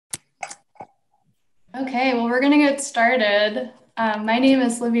Okay, well, we're going to get started. My name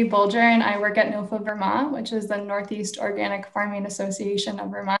is Livy Bulger, and I work at NOFA Vermont, which is the Northeast Organic Farming Association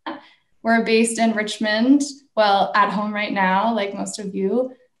of Vermont. We're based in Richmond, well, at home right now, like most of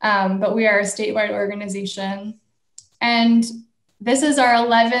you, but we are a statewide organization. And this is our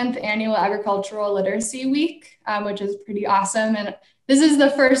 11th annual Agricultural Literacy Week, which is pretty awesome. And this is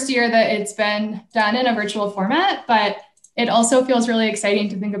the first year that it's been done in a virtual format, but it also feels really exciting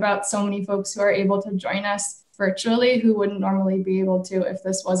to think about so many folks who are able to join us virtually who wouldn't normally be able to if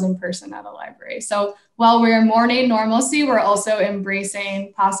this was in person at a library. So while we're mourning normalcy, we're also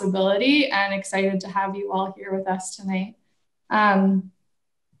embracing possibility and excited to have you all here with us tonight.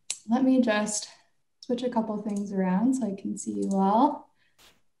 Let me just switch a couple things around so I can see you all.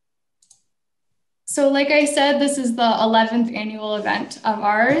 So like I said, this is the 11th annual event of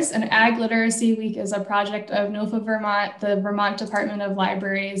ours, and Ag Literacy Week is a project of NOFA Vermont, the Vermont Department of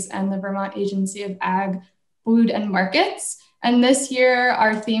Libraries, and the Vermont Agency of Ag, Food and Markets. And this year,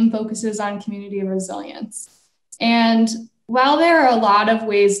 our theme focuses on community resilience. And while there are a lot of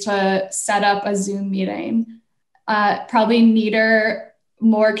ways to set up a Zoom meeting, probably neater,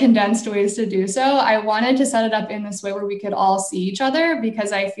 more condensed ways to do so, I wanted to set it up in this way where we could all see each other,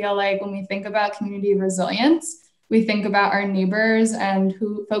 because I feel like when we think about community resilience, we think about our neighbors and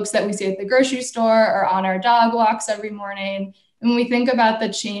folks that we see at the grocery store or on our dog walks every morning. And when we think about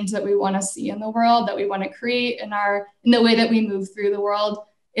the change that we want to see in the world, that we want to create in the way that we move through the world,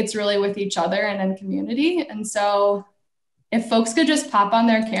 it's really with each other and in community. And so if folks could just pop on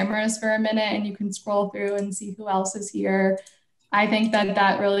their cameras for a minute and you can scroll through and see who else is here, I think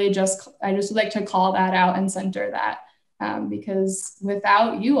that really I just like to call that out and center that, because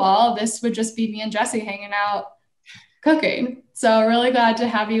without you all, this would just be me and Jesse hanging out cooking. So really glad to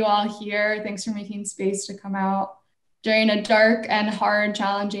have you all here. Thanks for making space to come out during a dark and hard,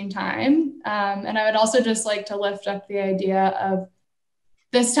 challenging time. And I would also just like to lift up the idea of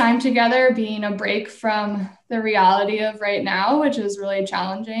this time together being a break from the reality of right now, which is really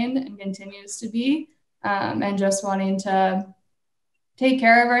challenging and continues to be, and just wanting to take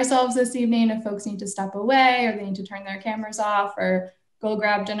care of ourselves this evening. If folks need to step away or they need to turn their cameras off or go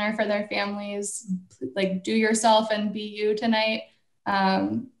grab dinner for their families, like do yourself and be you tonight.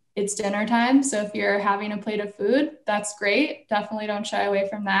 It's dinner time. So if you're having a plate of food, that's great. Definitely don't shy away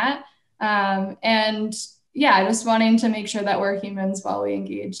from that. And yeah, just wanting to make sure that we're humans while we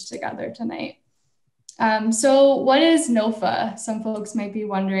engage together tonight. So what is NOFA? Some folks might be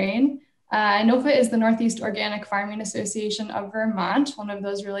wondering. NOFA is the Northeast Organic Farming Association of Vermont, one of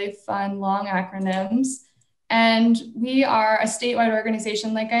those really fun, long acronyms. And we are a statewide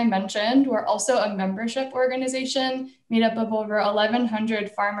organization, like I mentioned. We're also a membership organization made up of over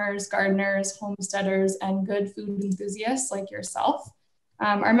 1,100 farmers, gardeners, homesteaders, and good food enthusiasts like yourself.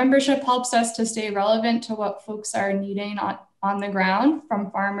 Our membership helps us to stay relevant to what folks are needing on the ground,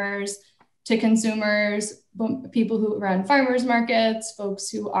 from farmers to consumers, people who run farmers markets, folks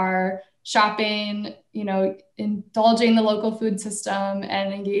who are shopping, indulging the local food system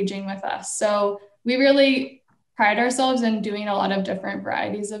and engaging with us. So we really pride ourselves in doing a lot of different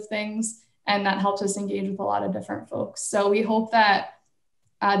varieties of things, and that helps us engage with a lot of different folks. So we hope that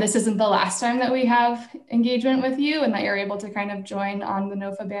this isn't the last time that we have engagement with you, and that you're able to kind of join on the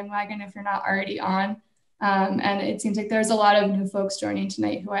NOFA bandwagon if you're not already on. And it seems like there's a lot of new folks joining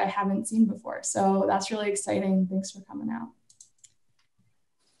tonight who I haven't seen before. So that's really exciting. Thanks for coming out.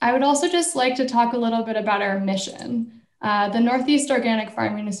 I would also just like to talk a little bit about our mission. The Northeast Organic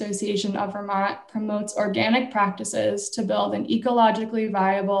Farming Association of Vermont promotes organic practices to build an ecologically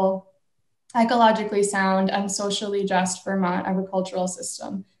viable, ecologically sound, and socially just Vermont agricultural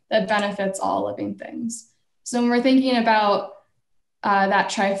system that benefits all living things. So when we're thinking about that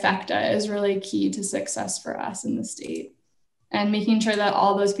trifecta is really key to success for us in the state, and making sure that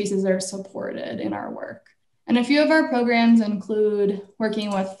all those pieces are supported in our work. And a few of our programs include working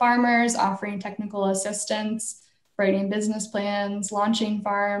with farmers, offering technical assistance, writing business plans, launching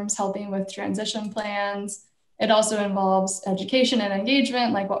farms, helping with transition plans. It also involves education and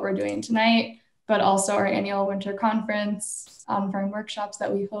engagement, like what we're doing tonight, but also our annual winter conference, on-farm workshops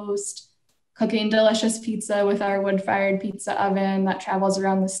that we host, cooking delicious pizza with our wood-fired pizza oven that travels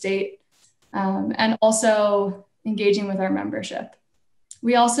around the state, and also engaging with our membership.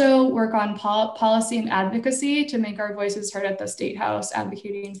 We also work on policy and advocacy to make our voices heard at the State House,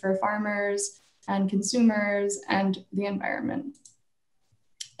 advocating for farmers and consumers and the environment.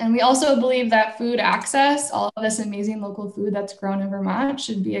 And we also believe that food access, all of this amazing local food that's grown in Vermont,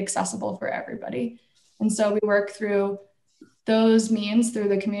 should be accessible for everybody. And so we work through those means through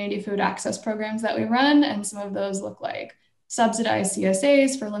the community food access programs that we run, and some of those look like subsidized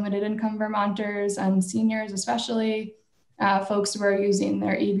CSAs for limited income Vermonters and seniors especially, folks who are using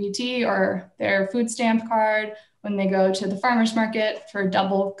their EBT or their food stamp card when they go to the farmer's market for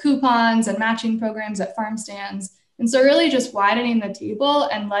double coupons and matching programs at farm stands. And so really just widening the table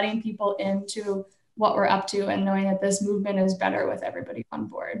and letting people into what we're up to and knowing that this movement is better with everybody on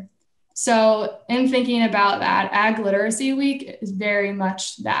board. So in thinking about that, Ag Literacy Week is very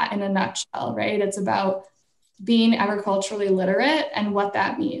much that in a nutshell, right? It's about being agriculturally literate and what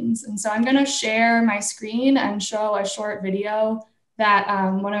that means. And so I'm going to share my screen and show a short video that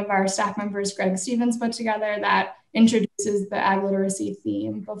one of our staff members, Greg Stevens, put together that introduces the ag literacy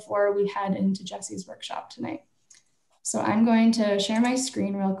theme before we head into Jesse's workshop tonight. So I'm going to share my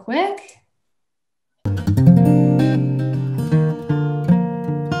screen real quick.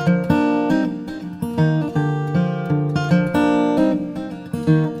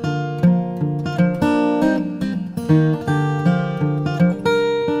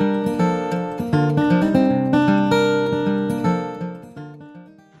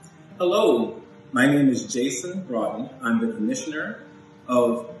 Hello, my name is Jason Broughton. I'm the Commissioner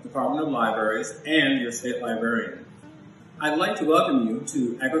of Department of Libraries and your state librarian. I'd like to welcome you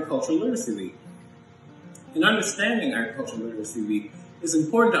to Agricultural Literacy Week. In understanding Agricultural Literacy Week, it's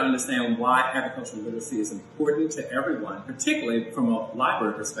important to understand why agricultural literacy is important to everyone, particularly from a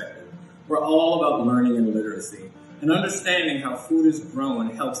library perspective. We're all about learning and literacy, and understanding how food is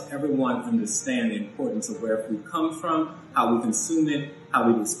grown helps everyone understand the importance of where food comes from, how we consume it, how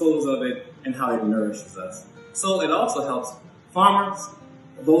we dispose of it, and how it nourishes us. So it also helps farmers,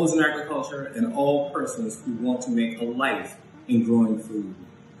 those in agriculture, and all persons who want to make a life in growing food.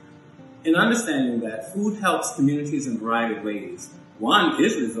 In understanding that food helps communities in a variety of ways. One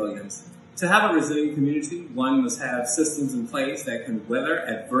is resilience. To have a resilient community, one must have systems in place that can weather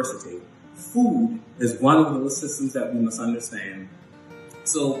adversity. Food is one of those systems that we must understand.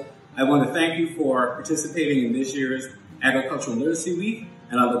 So I want to thank you for participating in this year's Agricultural Literacy Week,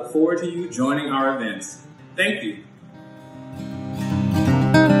 and I look forward to you joining our events. Thank you.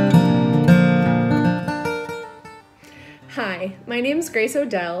 Hi, my name is Grace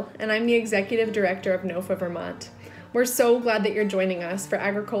Odell, and I'm the Executive Director of NOFA Vermont. We're so glad that you're joining us for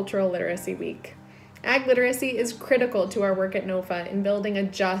Agricultural Literacy Week. Ag literacy is critical to our work at NOFA in building a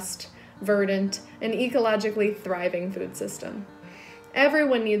just, verdant, and ecologically thriving food system.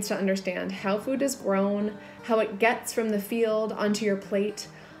 Everyone needs to understand how food is grown, how it gets from the field onto your plate,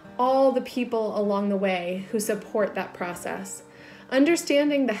 all the people along the way who support that process.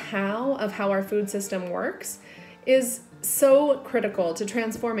 Understanding the how of how our food system works is so critical to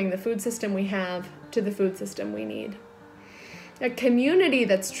transforming the food system we have to the food system we need. A community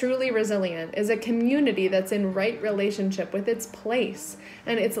that's truly resilient is a community that's in right relationship with its place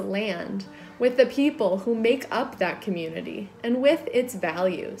and its land, with the people who make up that community, and with its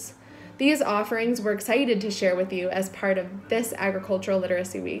values. These offerings we're excited to share with you as part of this Agricultural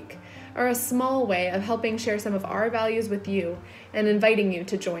Literacy Week are a small way of helping share some of our values with you and inviting you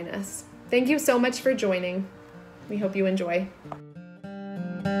to join us. Thank you so much for joining. We hope you enjoy.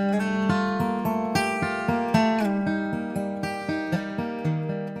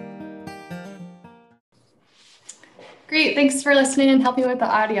 Great, thanks for listening and helping with the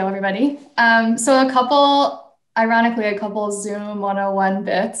audio, everybody. So ironically, a couple Zoom 101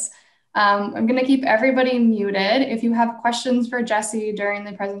 bits. I'm gonna keep everybody muted. If you have questions for Jesse during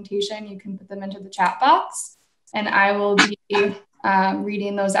the presentation, you can put them into the chat box, and I will be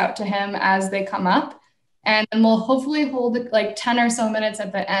reading those out to him as they come up. And then we'll hopefully hold like 10 or so minutes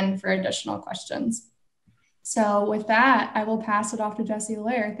at the end for additional questions. So with that, I will pass it off to Jesse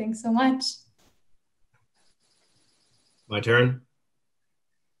Allaire. Thanks so much. My turn.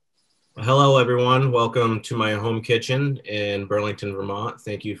 Hello, everyone. Welcome to my home kitchen in Burlington, Vermont.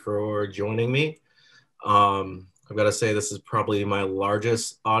 Thank you for joining me. I've got to say this is probably my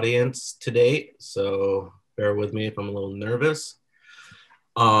largest audience to date, so bear with me if I'm a little nervous.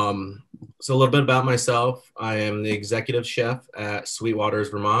 So a little bit about myself. I am the executive chef at Sweetwater's,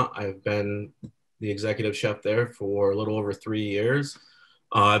 Vermont. I've been the executive chef there for a little over 3 years.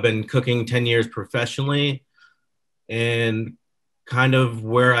 I've been cooking 10 years professionally, and kind of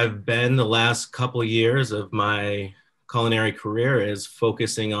where I've been the last couple of years of my culinary career is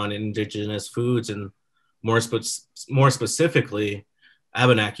focusing on indigenous foods, and more specifically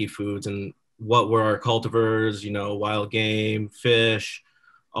Abenaki foods, and what were our cultivars, you know, wild game, fish,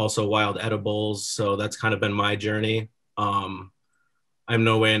 also wild edibles. So that's kind of been my journey. I'm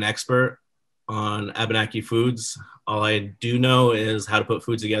no way an expert on Abenaki foods. All I do know is how to put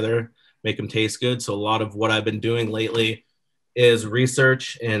food together, make them taste good. So a lot of what I've been doing lately is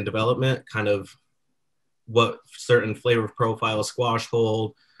research and development, kind of what certain flavor profile squash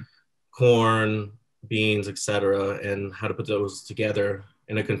hold, corn, beans, etc., and how to put those together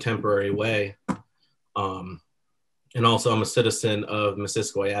in a contemporary way. And also, I'm a citizen of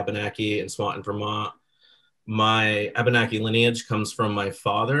Missisquoi, Abenaki, and Swanton, Vermont. My Abenaki lineage comes from my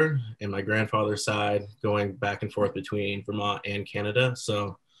father and my grandfather's side, going back and forth between Vermont and Canada.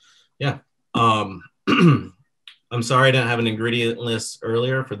 So, yeah. I'm sorry I didn't have an ingredient list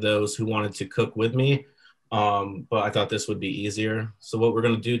earlier for those who wanted to cook with me, but I thought this would be easier. So what we're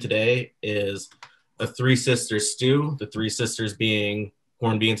going to do today is a Three Sisters stew, the Three Sisters being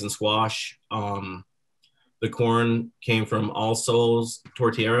corn, beans, and squash. The corn came from All Souls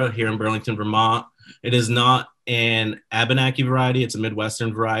Tortilla here in Burlington, Vermont. It is not an Abenaki variety. It's a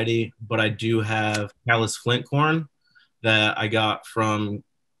Midwestern variety, but I do have Callus Flint corn that I got from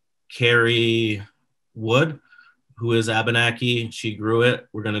Carrie Wood, who is Abenaki. She grew it.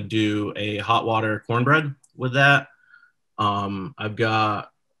 We're going to do a hot water cornbread with that. I've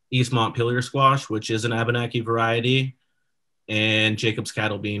got East Montpelier squash, which is an Abenaki variety, and Jacob's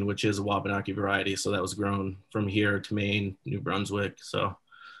cattle bean, which is a Wabanaki variety. So that was grown from here to Maine, New Brunswick. So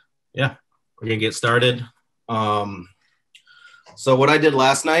yeah, we're gonna get started. So what I did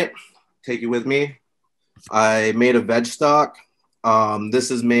last night, take you with me. I made a veg stock.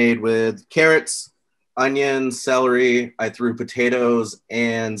 This is made with carrots, onions, celery. I threw potatoes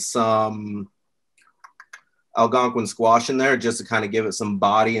and some Algonquin squash in there just to kind of give it some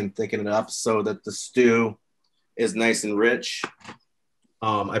body and thicken it up so that the stew is nice and rich.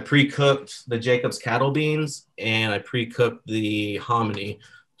 I pre-cooked the Jacob's cattle beans and I pre-cooked the hominy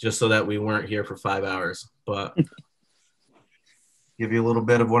just so that we weren't here for 5 hours. But give you a little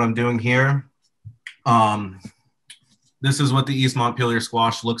bit of what I'm doing here. This is what the East Montpelier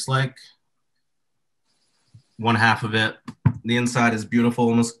squash looks like. One half of it. The inside is beautiful,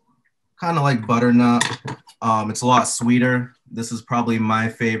 almost kind of like butternut. It's a lot sweeter. This is probably my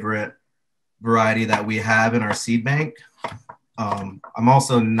favorite variety that we have in our seed bank. I'm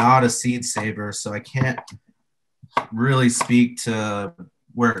also not a seed saver, so I can't really speak to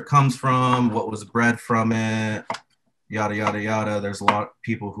where it comes from, what was bred from it, yada, yada, yada. There's a lot of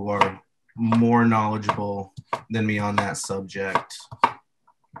people who are more knowledgeable than me on that subject.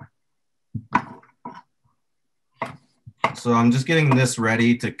 So I'm just getting this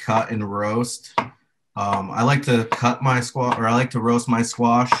ready to cut and roast. I like to cut my squash, or I like to roast my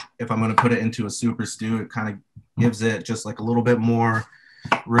squash. If I'm going to put it into a super stew, it kind of gives it just like a little bit more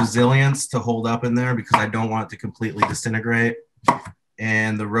resilience to hold up in there because I don't want it to completely disintegrate.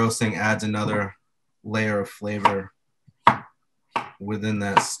 And the roasting adds another layer of flavor within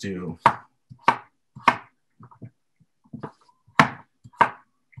that stew.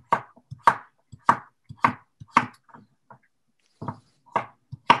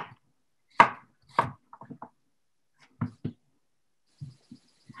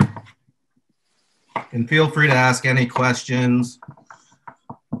 And feel free to ask any questions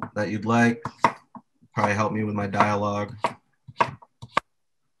that you'd like. Probably help me with my dialogue.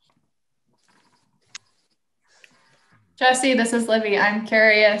 Jesse, this is Livy. I'm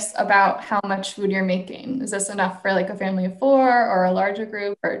curious about how much food you're making. Is this enough for like a family of 4 or a larger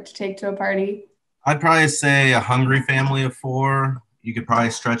group or to take to a party? I'd probably say a hungry family of 4. You could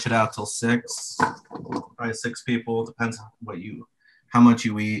probably stretch it out till 6. Probably 6 people. Depends how much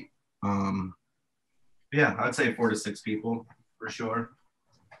you eat. Yeah, I'd say 4 to 6 people for sure.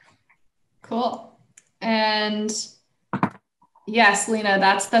 Cool. And yes, Lena,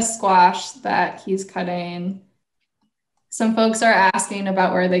 that's the squash that he's cutting. Some folks are asking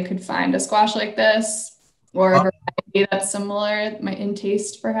about where they could find a squash like this or a variety that's similar in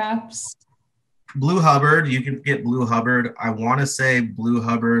taste, perhaps. Blue Hubbard, you can get Blue Hubbard. I want to say Blue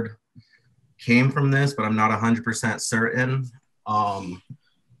Hubbard came from this, but I'm not 100% certain.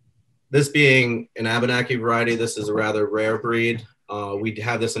 This being an Abenaki variety, this is a rather rare breed. We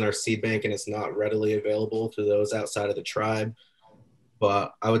have this in our seed bank and it's not readily available to those outside of the tribe.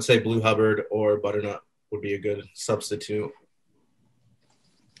 But I would say Blue Hubbard or Butternut would be a good substitute.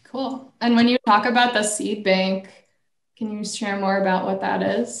 Cool. And when you talk about the seed bank, can you share more about what that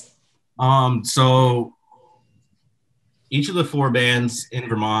is? So each of the 4 bands in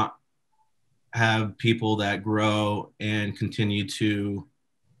Vermont have people that grow and continue to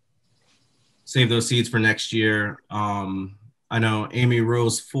save those seeds for next year. I know Amy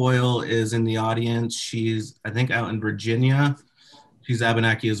Rose Foyle is in the audience. She's, I think, out in Virginia. She's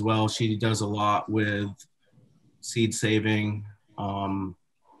Abenaki as well. She does a lot with seed saving.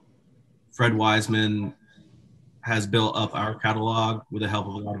 Fred Wiseman has built up our catalog with the help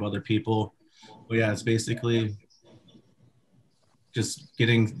of a lot of other people. But yeah, it's basically just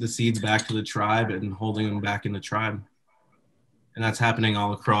getting the seeds back to the tribe and holding them back in the tribe. And that's happening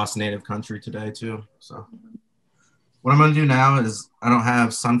all across native country today too. So what I'm going to do now is, I don't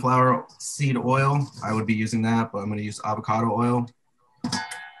have sunflower seed oil. I would be using that, but I'm going to use avocado oil.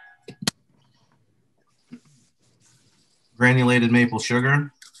 Granulated maple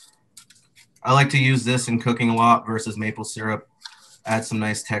sugar. I like to use this in cooking a lot versus maple syrup. Add some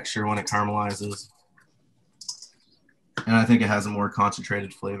nice texture when it caramelizes. And I think it has a more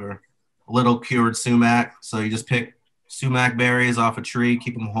concentrated flavor. A little cured sumac. So you just pick sumac berries off a tree,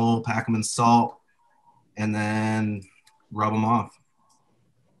 keep them whole, pack them in salt, and then rub them off.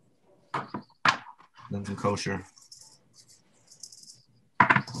 Then some kosher.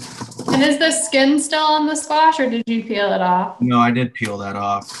 And is the skin still on the squash, or did you peel it off? No, I did peel that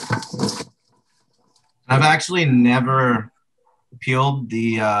off. I've actually never peeled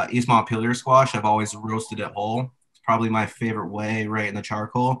the East Montpelier squash. I've always roasted it whole. It's probably my favorite way, right in the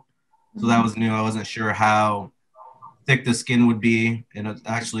charcoal. So that was new. I wasn't sure how thick the skin would be. And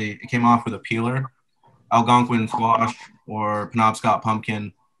it came off with a peeler. Algonquin squash or Penobscot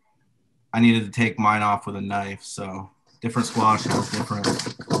pumpkin, I needed to take mine off with a knife. So different squash has different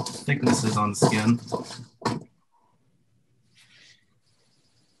thicknesses on the skin. So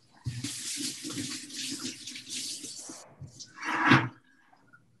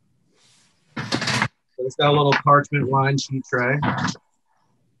it's got a little parchment lined sheet tray.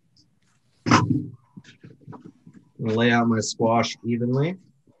 I'm gonna lay out my squash evenly.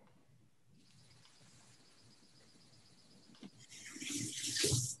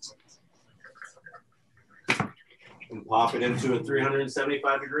 And pop it into a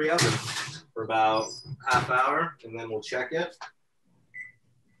 375-degree oven for about half hour, and then we'll check it.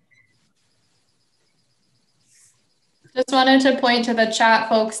 Just wanted to point to the chat,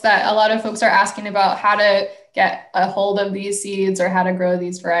 folks, that a lot of folks are asking about how to get a hold of these seeds or how to grow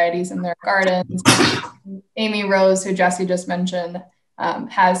these varieties in their gardens. Amy Rose, who Jesse just mentioned,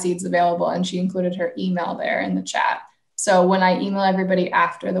 has seeds available, and she included her email there in the chat. So when I email everybody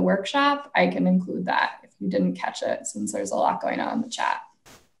after the workshop, I can include that if you didn't catch it, since there's a lot going on in the chat.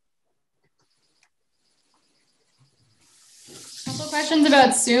 A couple questions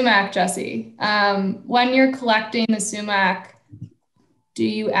about sumac, Jesse. When you're collecting the sumac, do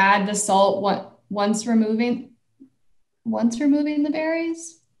you add the salt once removing the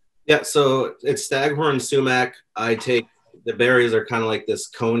berries? Yeah, so it's staghorn sumac. I take, the berries are kind of like this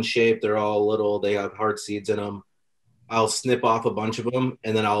cone shape. They're all little, they have hard seeds in them. I'll snip off a bunch of them,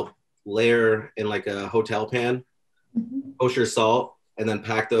 and then I'll layer in like a hotel pan, kosher salt, and then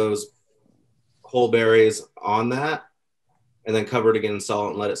pack those whole berries on that, and then cover it again in salt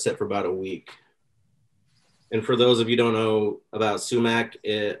and let it sit for about a week. And for those of you who don't know about sumac,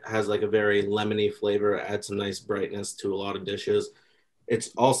 it has like a very lemony flavor. It adds some nice brightness to a lot of dishes. It's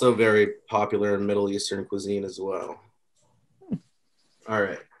also very popular in Middle Eastern cuisine as well. All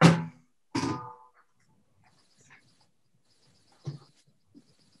right.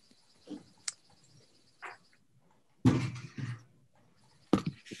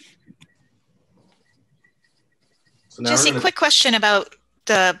 So Jesse, quick question about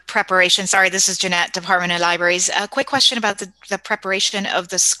the preparation. Sorry, this is Jeanette, Department of Libraries. A quick question about the preparation of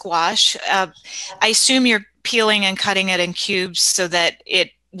the squash. I assume you're peeling and cutting it in cubes so that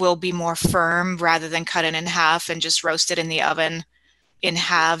it will be more firm rather than cut it in half and just roast it in the oven in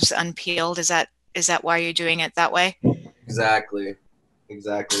halves unpeeled. Is that why you're doing it that way? Exactly.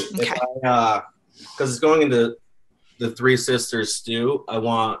 Okay. Because it's going into the Three Sisters stew, I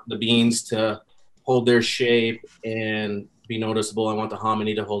want the beans to hold their shape and be noticeable. I want the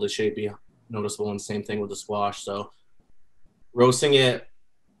hominy to hold its shape, be noticeable, and same thing with the squash. So roasting it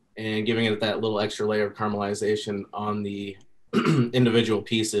and giving it that little extra layer of caramelization on the individual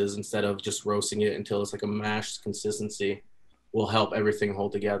pieces instead of just roasting it until it's like a mashed consistency will help everything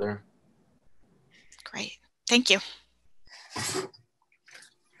hold together. Great. Thank you.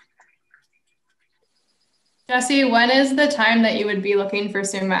 Jesse, when is the time that you would be looking for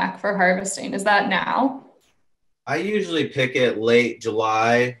sumac for harvesting? Is that now? I usually pick it late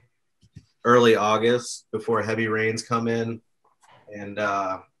July, early August before heavy rains come in, and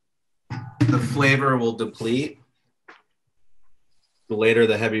the flavor will deplete the later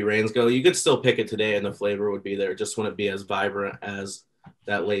the heavy rains go. You could still pick it today and the flavor would be there. It just wouldn't be as vibrant as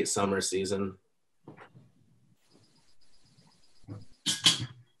that late summer season.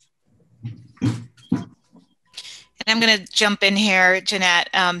 And I'm going to jump in here, Jeanette,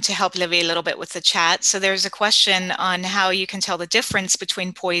 to help Livy a little bit with the chat. So there's a question on how you can tell the difference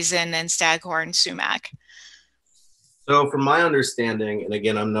between poison and staghorn sumac. So from my understanding, and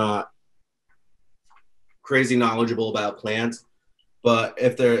again, I'm not crazy knowledgeable about plants, But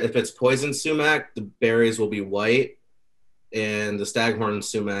if it's poison sumac, the berries will be white, and the staghorn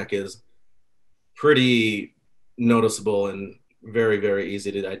sumac is pretty noticeable and very, very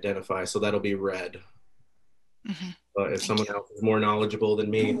easy to identify. So that'll be red. Mm-hmm. But if someone else is more knowledgeable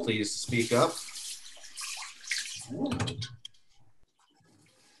than me, please speak up.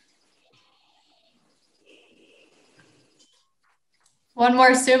 One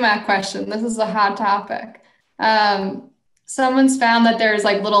more sumac question. This is a hot topic. Someone's found that there's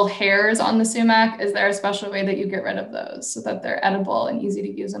like little hairs on the sumac. Is there a special way that you get rid of those so that they're edible and easy to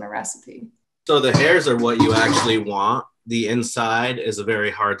use in a recipe? So the hairs are what you actually want. The inside is a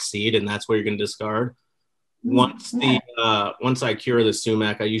very hard seed, and that's what you're going to discard. Once I cure the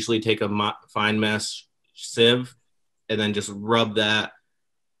sumac, I usually take a fine mesh sieve and then just rub that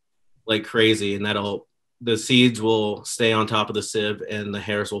like crazy, and the seeds will stay on top of the sieve and the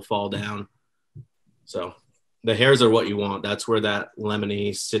hairs will fall down. So the hairs are what you want. That's where that lemony,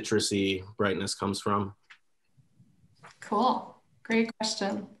 citrusy brightness comes from. Cool. Great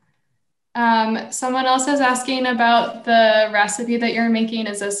question. Someone else is asking about the recipe that you're making.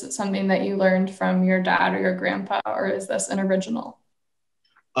 Is this something that you learned from your dad or your grandpa, or is this an original?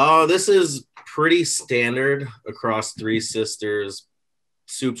 This is pretty standard across Three Sisters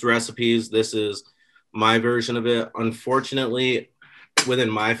soups recipes. This is my version of it. Unfortunately, within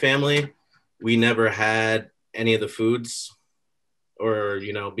my family, we never had any of the foods or,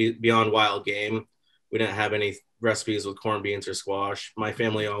 beyond wild game. We didn't have any recipes with corned beans or squash. My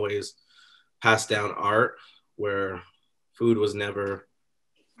family always passed down art where food was never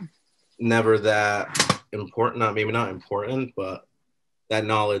that important. Maybe not important, but that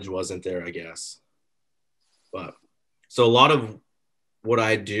knowledge wasn't there, I guess. But so a lot of what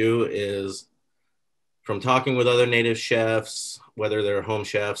I do is from talking with other native chefs, whether they're home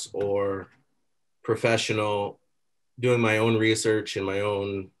chefs or professional, doing my own research and my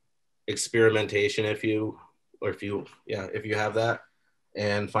own experimentation, if you have that,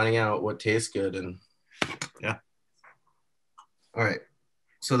 and finding out what tastes good. And yeah. All right.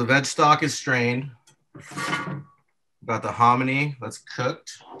 So the veg stock is strained. Got the hominy that's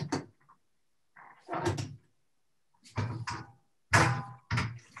cooked.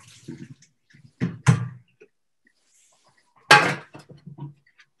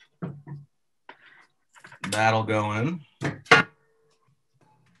 That'll go in. And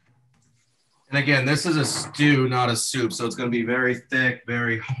again, this is a stew, not a soup. So it's going to be very thick,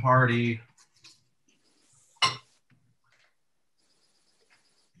 very hearty.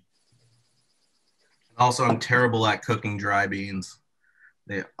 Also, I'm terrible at cooking dry beans.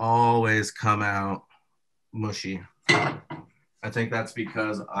 They always come out mushy. I think that's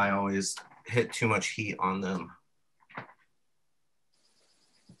because I always hit too much heat on them.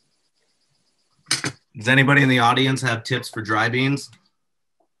 Does anybody in the audience have tips for dry beans?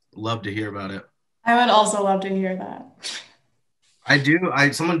 Love to hear about it. I would also love to hear that. I do.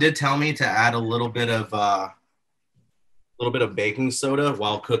 Someone did tell me to add a little bit of baking soda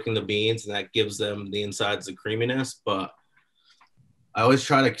while cooking the beans, and that gives them the insides the creaminess. But I always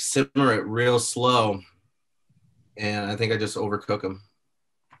try to simmer it real slow, and I think I just overcook them.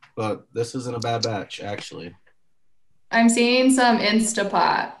 But this isn't a bad batch, actually. I'm seeing some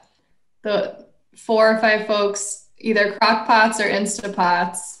Instapot. The 4 or 5 folks, either crock pots or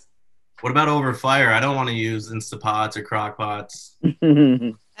Instapots. What about over fire? I don't want to use Instapots or crock pots.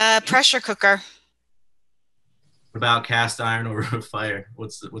 Pressure cooker. What about cast iron over fire?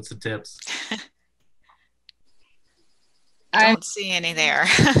 What's the tips? I don't see any there.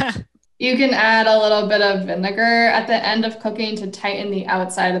 You can add a little bit of vinegar at the end of cooking to tighten the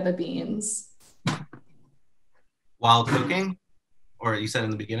outside of the beans. While cooking? Or you said in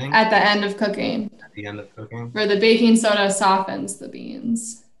the beginning? At the end of cooking. At the end of cooking? Where the baking soda softens the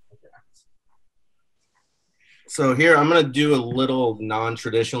beans. Okay. So here, I'm going to do a little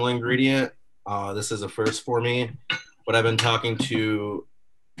non-traditional ingredient. This is a first for me, but I've been talking to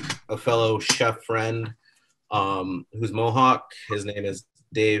a fellow chef friend who's Mohawk. His name is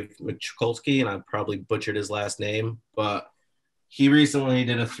Dave Mikulski, and I probably butchered his last name, but he recently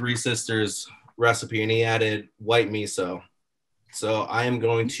did a Three Sisters recipe, and he added white miso. So I am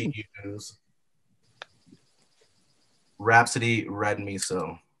going to use Rhapsody red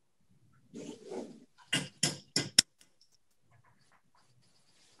miso.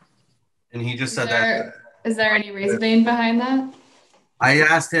 And he just said that. Is there any reasoning behind that? I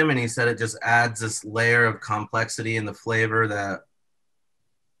asked him, and he said it just adds this layer of complexity in the flavor that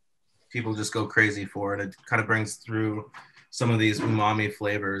people just go crazy for. And it kind of brings through some of these umami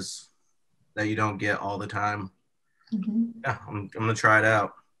flavors that you don't get all the time. Mm-hmm. Yeah, I'm going to try it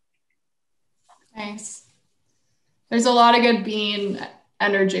out. Nice. There's a lot of good bean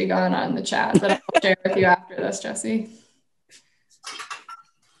energy going on in the chat that I'll share with you after this, Jesse.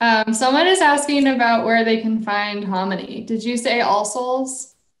 Someone is asking about where they can find hominy. Did you say All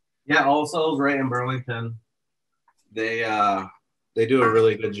Souls? Yeah, All Souls right in Burlington. They do a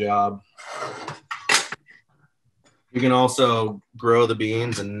really good job. You can also grow the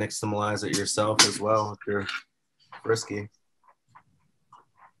beans and nixtamalize it yourself as well if you're frisky.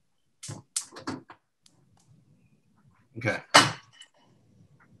 Okay.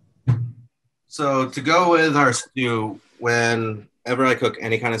 So to go with our stew, whenever I cook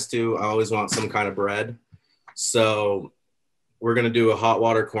any kind of stew, I always want some kind of bread. So we're going to do a hot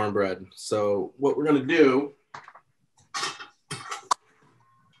water cornbread. So what we're going to do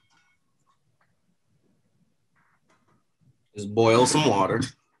is boil some water,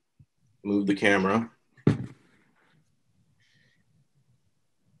 move the camera.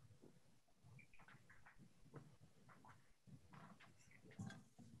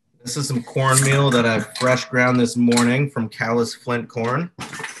 This is some cornmeal that I fresh ground this morning from Callus Flint corn,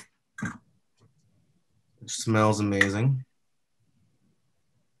 which smells amazing.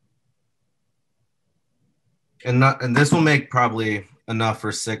 And this will make probably enough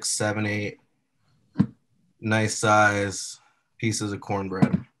for 6, 7, 8 nice size pieces of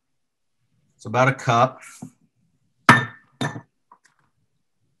cornbread. It's about a cup.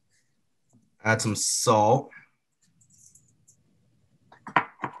 Add some salt.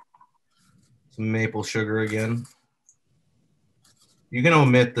 Some maple sugar again. You can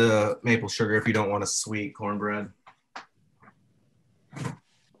omit the maple sugar if you don't want a sweet cornbread.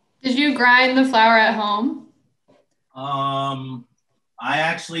 Did you grind the flour at home? I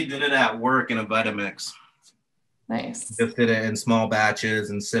actually did it at work in a Vitamix. Nice. Just did it in small batches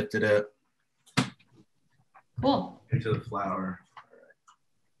and sifted it. Cool. Into the flour.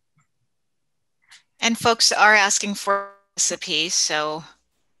 And folks are asking for recipes, so.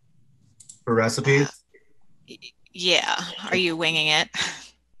 For recipes? Yeah. Are you winging it?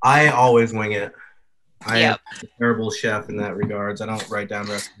 I always wing it. I Yep. am a terrible chef in that regards. I don't write down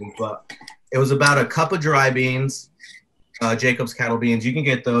recipes, but it was about a cup of dry beans, Jacob's cattle beans. You can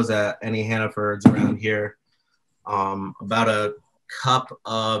get those at any Hannaford's around here. About a cup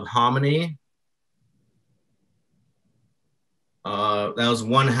of hominy. That was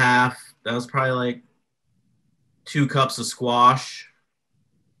 1/2. That was probably like 2 cups of squash.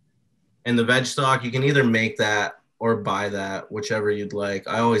 And the veg stock, you can either make that or buy that, whichever you'd like.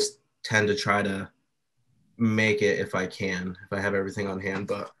 I always tend to try to make it if I can, if I have everything on hand,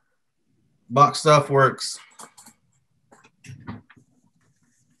 but box stuff works.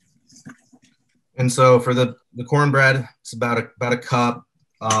 And so for the cornbread, it's about a cup.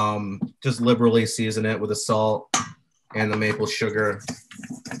 Just liberally season it with the salt and the maple sugar.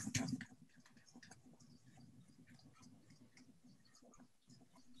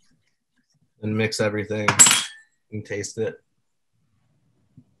 And mix everything and taste it.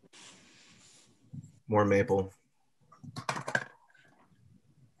 More maple.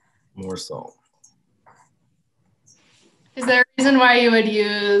 More salt. Is there a reason why you would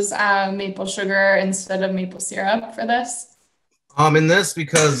use maple sugar instead of maple syrup for this? In this,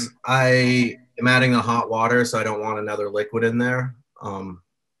 because I am adding the hot water, so I don't want another liquid in there. And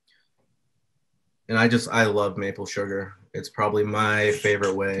I love maple sugar. It's probably my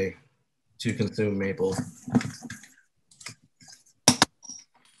favorite way to consume maple.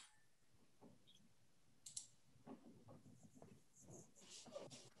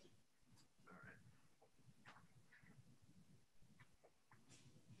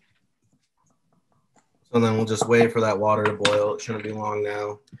 So then we'll just wait for that water to boil. It shouldn't be long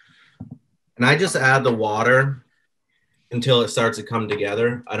now. And I just add the water until it starts to come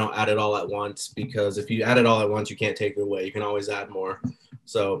together. I don't add it all at once, because if you add it all at once, you can't take it away. You can always add more.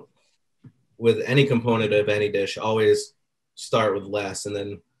 So with any component of any dish, always start with less and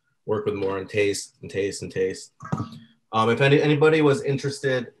then work with more and taste and taste and taste. If anybody was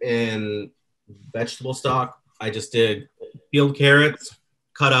interested in vegetable stock, I just did peeled carrots,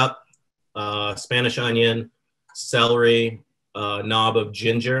 cut up, Spanish onion, celery, knob of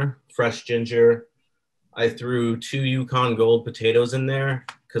ginger, fresh ginger. I threw 2 Yukon Gold potatoes in there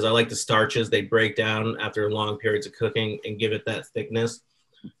because I like the starches. They break down after long periods of cooking and give it that thickness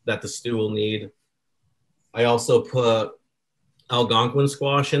that the stew will need. I also put Algonquin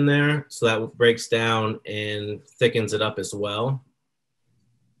squash in there, so that breaks down and thickens it up as well.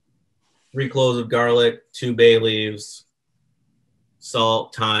 3 cloves of garlic, 2 bay leaves,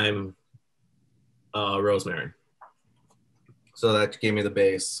 salt, thyme, rosemary. So that gave me the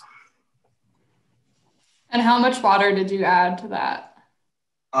base. And how much water did you add to that?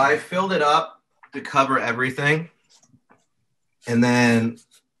 I filled it up to cover everything. And then,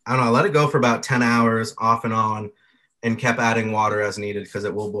 I don't know, I let it go for about 10 hours off and on and kept adding water as needed because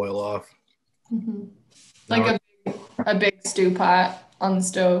it will boil off. Mm-hmm. Like a big stew pot on the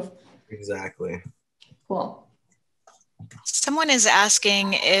stove. Exactly. Cool. Someone is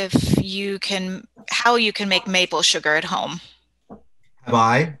asking how you can make maple sugar at home.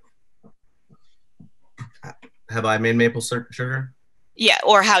 Have I made maple sugar? Yeah,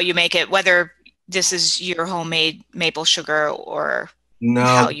 or how you make it, whether this is your homemade maple sugar or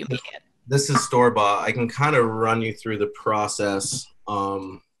how you make it. This is store-bought. I can kind of run you through the process.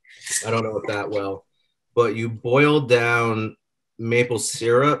 I don't know it that well, but you boil down maple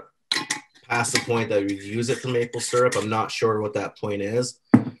syrup past the point that you use it for maple syrup. I'm not sure what that point is.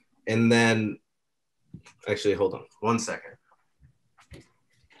 And then, actually, hold on 1 second.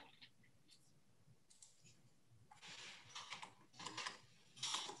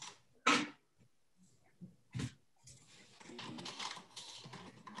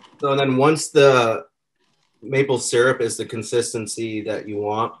 So then once the maple syrup is the consistency that you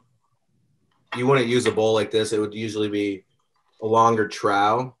want, you wouldn't use a bowl like this. It would usually be a longer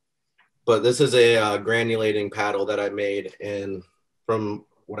trowel, but this is a granulating paddle that I made. And from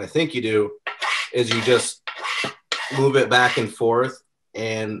what I think you do is you just move it back and forth.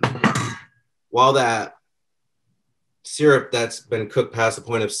 And while that syrup that's been cooked past the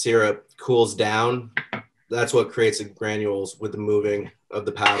point of syrup cools down, that's what creates the granules with the moving of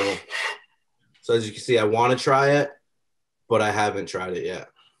the paddle. So as you can see, I want to try it, but I haven't tried it yet.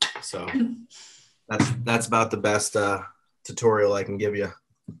 So that's about the best tutorial I can give you.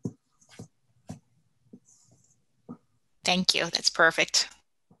 Thank you. That's perfect.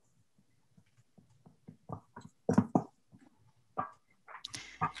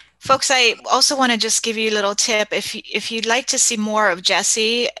 Folks, I also want to just give you a little tip. If you'd like to see more of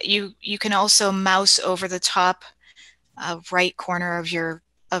Jesse, you can also mouse over the top right corner of your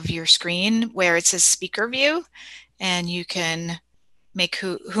screen where it says speaker view, and you can make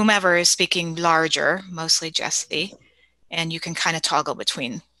whomever is speaking larger, mostly Jesse, and you can kind of toggle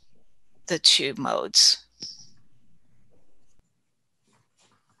between the two modes.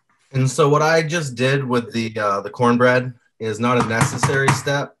 And so what I just did with the cornbread is not a necessary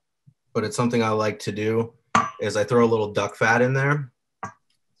step, but it's something I like to do, is I throw a little duck fat in there.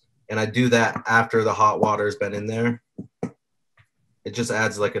 And I do that after the hot water's been in there. It just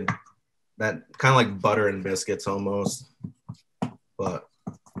adds like that kind of like butter and biscuits almost. But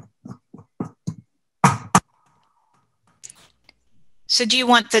so do you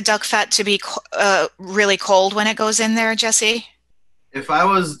want the duck fat to be really cold when it goes in there, Jesse? If I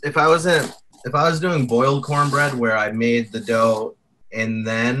was doing boiled cornbread where I made the dough and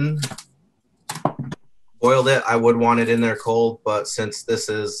then boiled it, I would want it in there cold. But since this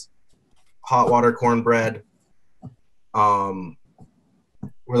is hot water cornbread,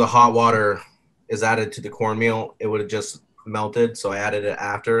 where the hot water is added to the cornmeal, it would have just melted. So I added it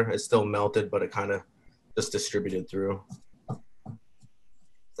after. It's still melted, but it kind of just distributed through.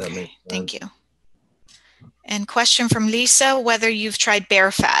 That makes sense. Thank you. And question from Lisa, whether you've tried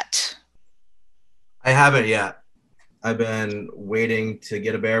bear fat. I haven't yet. I've been waiting to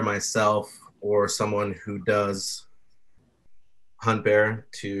get a bear myself or someone who does hunt bear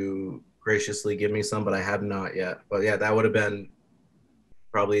to graciously give me some, but I have not yet. But yeah, that would have been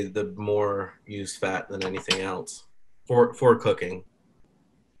probably the more used fat than anything else for cooking.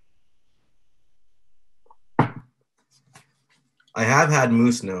 I have had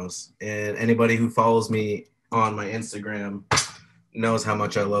moose nose, and anybody who follows me on my Instagram knows how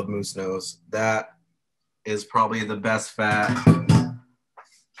much I love moose nose. That is probably the best fat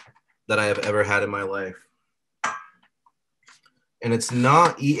that I have ever had in my life. And it's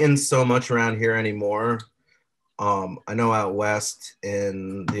not eaten so much around here anymore. I know out west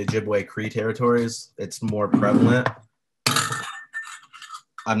in the Ojibwe Cree territories, it's more prevalent.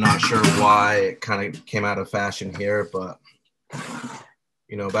 I'm not sure why it kind of came out of fashion here, but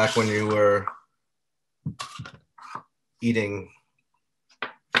you know, back when you were eating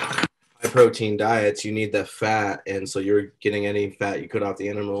high protein diets, you need the fat, and so you're getting any fat you could off the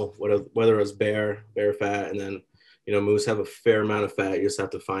animal, whether it was bear fat, and then you know, moose have a fair amount of fat. You just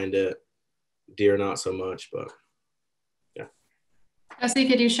have to find it. Deer not so much, but yeah. Jesse,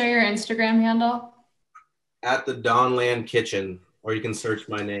 could you share your Instagram handle? At the Dawnland Kitchen, or you can search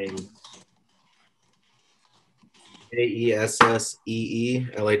my name.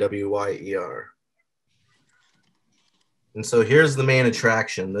 AESSEELAWYER. And so here's the main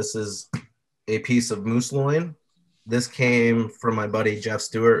attraction. This is a piece of moose loin. This came from my buddy Jeff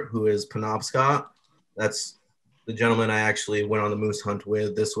Stewart, who is Penobscot. That's the gentleman I actually went on the moose hunt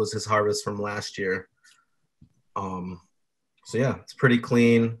with. This was his harvest from last year. So yeah, it's pretty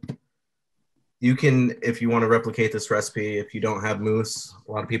clean. You can, if you want to replicate this recipe, if you don't have moose,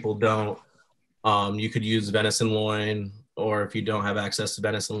 a lot of people don't, you could use venison loin, or if you don't have access to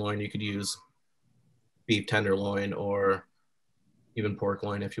venison loin, you could use beef tenderloin or even pork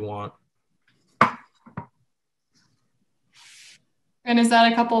loin if you want. And is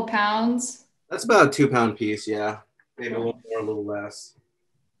that a couple pounds? That's about a 2-pound piece, yeah. Maybe a little more, a little less.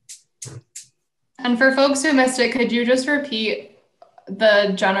 And for folks who missed it, could you just repeat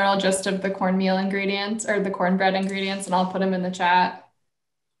the general gist of the cornmeal ingredients or the cornbread ingredients, and I'll put them in the chat?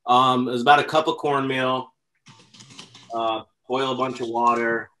 It was about a cup of cornmeal, boil a bunch of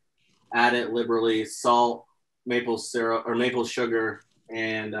water, add it liberally, salt, maple syrup or maple sugar,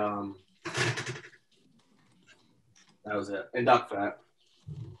 and that was it, and duck fat.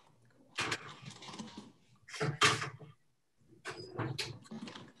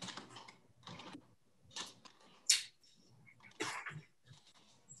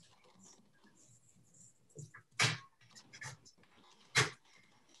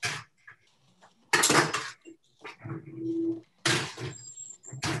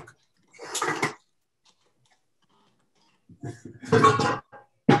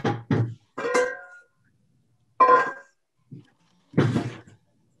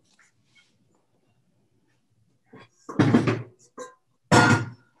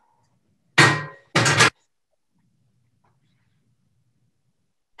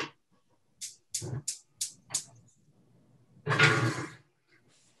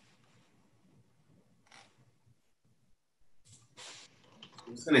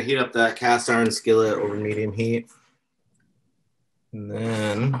 I'm just gonna heat up that cast iron skillet over medium heat. And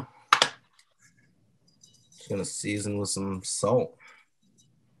then just gonna season with some salt.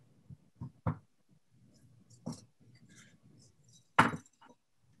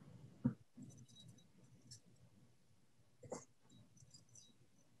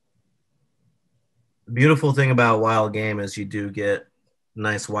 The beautiful thing about wild game is you do get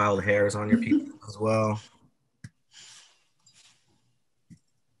nice wild hairs on your pizza as well.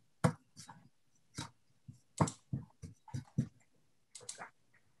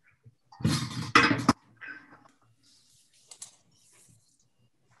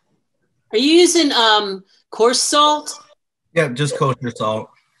 Are you using coarse salt? Yeah, just kosher salt.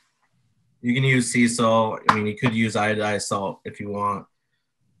 You can use sea salt. I mean, you could use iodized salt if you want.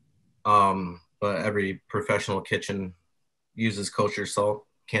 But every professional kitchen uses kosher salt.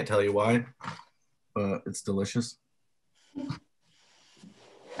 Can't tell you why, but it's delicious.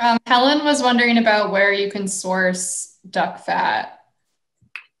 Helen was wondering about where you can source duck fat.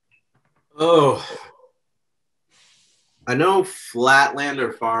 Oh, I know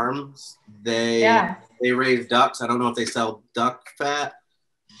Flatlander Farms, they raise ducks. I don't know if they sell duck fat.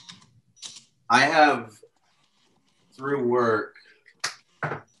 I have, through work,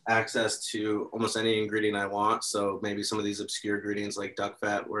 access to almost any ingredient I want. So maybe some of these obscure ingredients like duck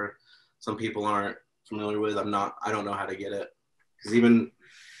fat where some people aren't familiar with, I don't know how to get it. Because even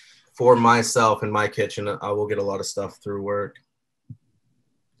for myself in my kitchen, I will get a lot of stuff through work.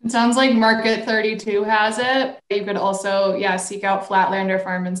 It sounds like Market 32 has it. You could also, seek out Flatlander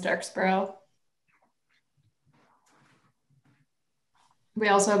Farm in Starksboro. We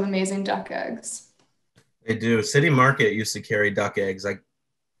also have amazing duck eggs. They do. City Market used to carry duck eggs. I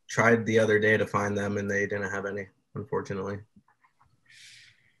tried the other day to find them and they didn't have any, unfortunately.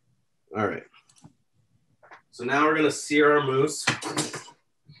 All right. So now we're going to sear our moose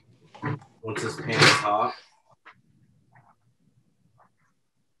once this pan is hot.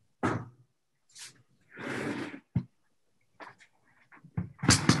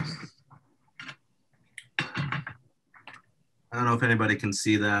 I don't know if anybody can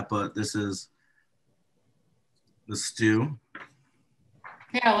see that, but this is the stew.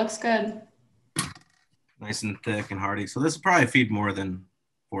 Yeah, it looks good. Nice and thick and hearty. So this will probably feed more than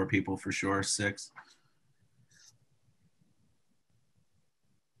 4 people for sure, 6.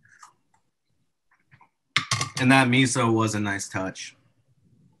 And that miso was a nice touch.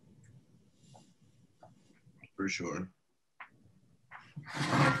 For sure.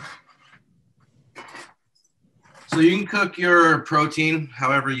 So you can cook your protein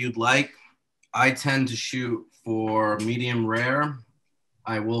however you'd like. I tend to shoot for medium rare.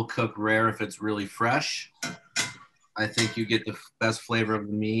 I will cook rare if it's really fresh. I think you get the best flavor of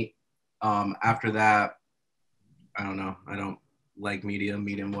the meat. After that, I don't know. I don't like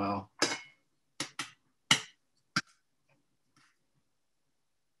medium well.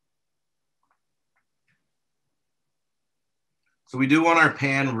 So we do want our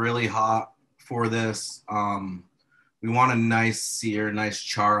pan really hot for this. We want a nice sear, nice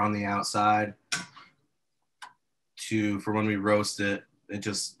char on the outside for when we roast it. It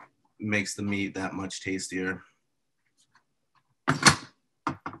just makes the meat that much tastier.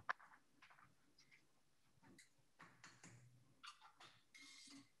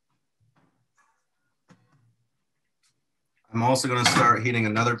 I'm also going to start heating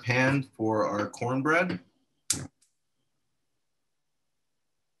another pan for our cornbread.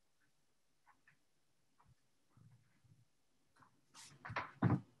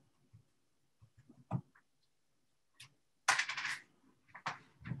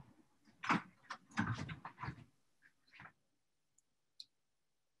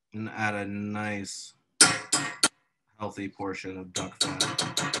 And add a nice healthy portion of duck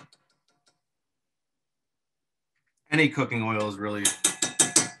fat. Any cooking oil is really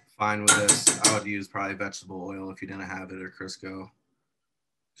fine with this. I would use probably vegetable oil if you didn't have it, or Crisco.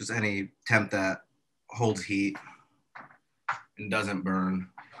 Just any temp that holds heat and doesn't burn.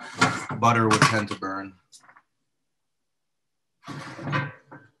 Butter would tend to burn.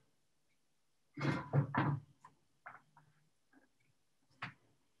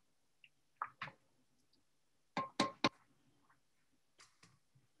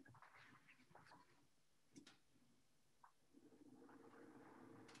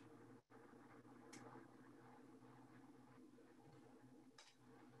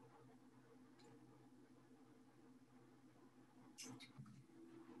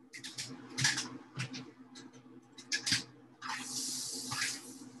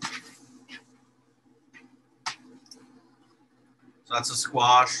 So that's a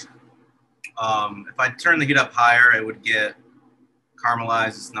squash. If I turn the heat up higher, it would get caramelized.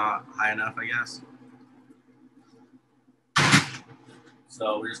 It's not high enough, I guess.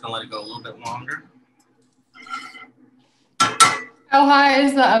 So we're just gonna let it go a little bit longer. How high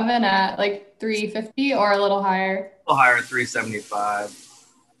is the oven at? Like 350 or a little higher? A little higher, 375.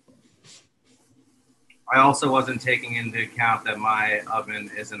 I also wasn't taking into account that my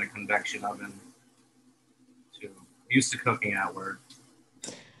oven isn't a convection oven. Too. I'm used to cooking outward.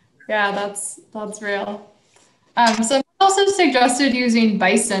 Yeah, that's real. Someone also suggested using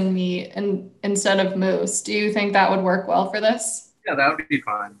bison meat instead of moose. Do you think that would work well for this? Yeah, that would be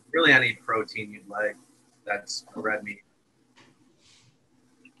fine. Really any protein you'd like that's red meat.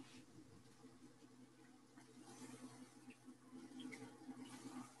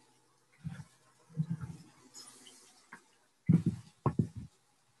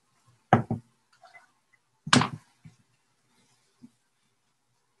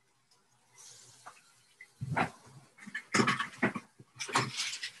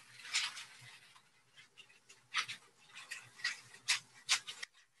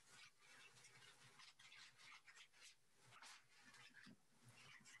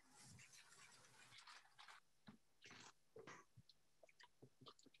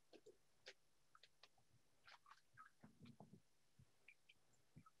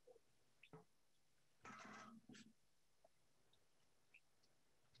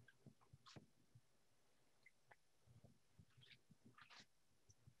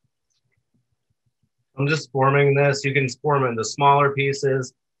 I'm just forming this. You can form it into smaller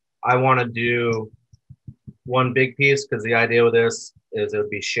pieces. I want to do one big piece because the idea with this is it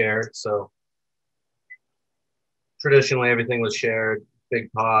would be shared. So traditionally everything was shared,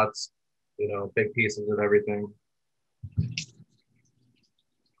 big pots, you know, big pieces of everything.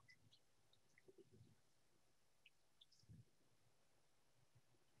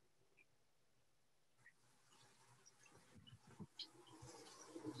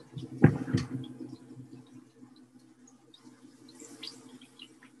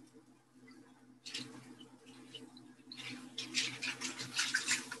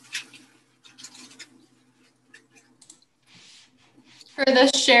 For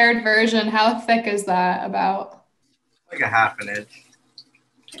this shared version, how thick is that about? Like a half an inch.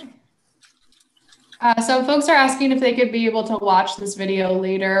 So folks are asking if they could be able to watch this video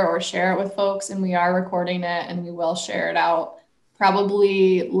later or share it with folks, and we are recording it and we will share it out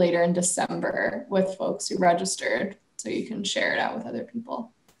probably later in December with folks who registered, so you can share it out with other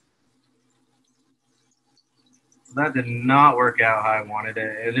people. That did not work out how I wanted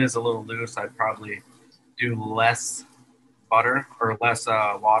it. It is a little loose. I'd probably do less butter or less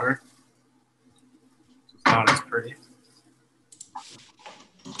water. It's not as pretty.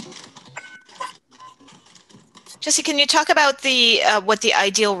 Jesse, can you talk about the what the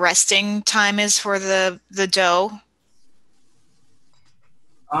ideal resting time is for the dough?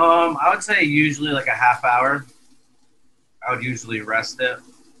 I would say usually like a half hour. I would usually rest it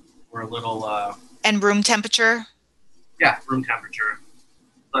for a little. And room temperature? Yeah, room temperature.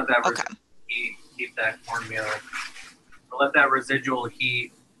 Let that okay. heat that cornmeal. Let that residual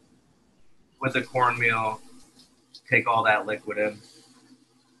heat with the cornmeal take all that liquid in.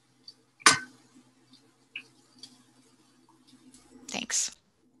 Thanks.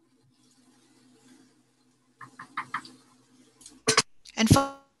 And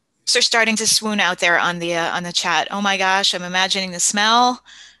folks are starting to swoon out there on the chat. Oh my gosh, I'm imagining the smell.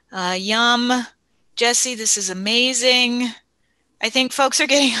 Yum. Jesse, this is amazing. I think folks are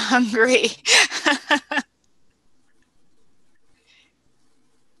getting hungry.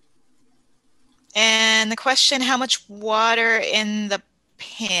 And the question, how much water in the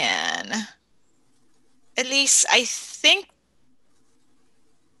pan? At least I think,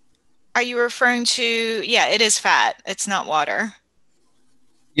 are you referring to, yeah, it is fat. It's not water.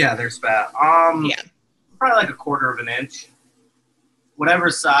 Yeah, there's fat. Yeah. Probably like 1/4 of an inch. Whatever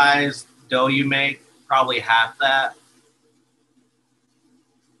size dough you make, probably half that.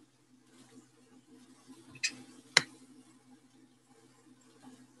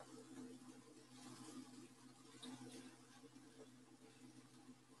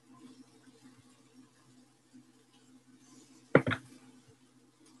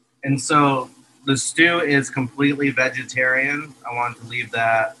 And so the stew is completely vegetarian. I wanted to leave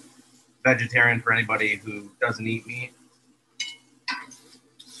that vegetarian for anybody who doesn't eat meat.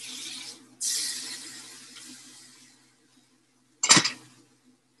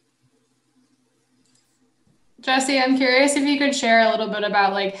 Jesse, I'm curious if you could share a little bit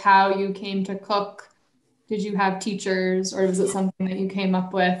about like how you came to cook. Did you have teachers, or was it something that you came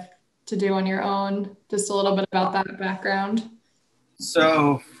up with to do on your own? Just a little bit about that background.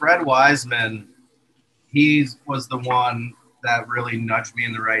 So Fred Wiseman, he was the one that really nudged me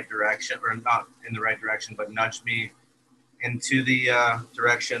in the right direction, or not in the right direction, but nudged me into the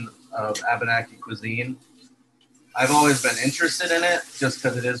direction of Abenaki cuisine. I've always been interested in it just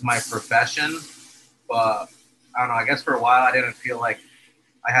because it is my profession, but I don't know, I guess for a while I didn't feel like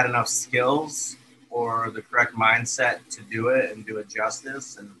I had enough skills or the correct mindset to do it and do it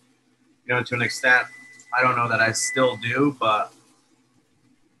justice. And, you know, to an extent, I don't know that I still do, but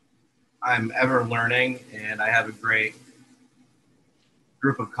I'm ever learning, and I have a great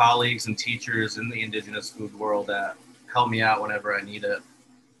group of colleagues and teachers in the Indigenous food world that help me out whenever I need it.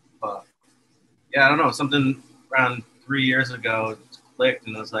 But yeah, I don't know, something around 3 years ago clicked,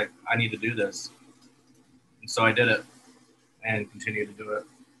 and I was like, I need to do this. And so I did it and continue to do it.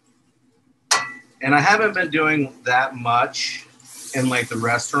 And I haven't been doing that much in like the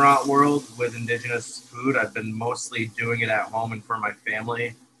restaurant world with Indigenous food. I've been mostly doing it at home and for my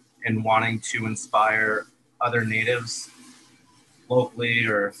family, and wanting to inspire other natives locally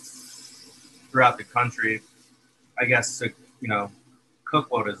or throughout the country, I guess, to, you know,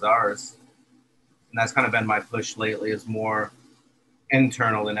 cook what is ours. And that's kind of been my push lately, is more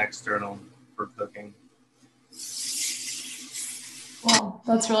internal than external for cooking. Well,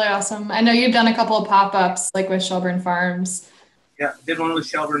 that's really awesome. I know you've done a couple of pop-ups like with Shelburne Farms. Yeah, did one with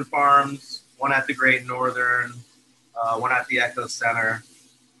Shelburne Farms, one at the Great Northern, one at the Echo Center.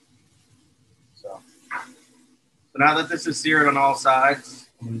 So now that this is seared on all sides,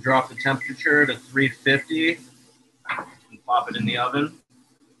 I'm going to drop the temperature to 350 and pop it in the oven.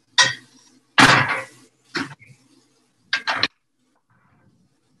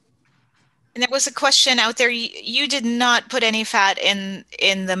 And there was a question out there. You did not put any fat in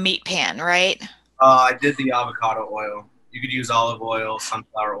the meat pan, right? I did the avocado oil. You could use olive oil,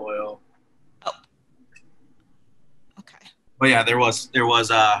 sunflower oil. Oh. Okay. But yeah, there was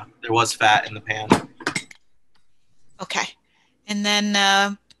fat in the pan. Okay. And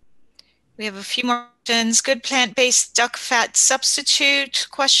then we have a few more questions. Good plant-based duck fat substitute,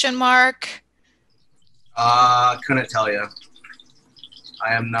 question mark. Couldn't tell you.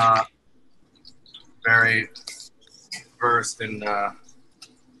 I am not very versed in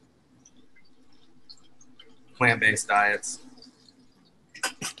plant-based diets.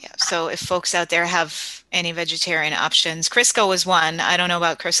 Yeah, so if folks out there have any vegetarian options, Crisco was one. I don't know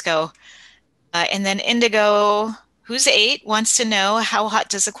about Crisco. And then Indigo, who's 8, wants to know, how hot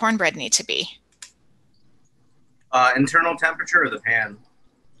does the cornbread need to be? Internal temperature or the pan?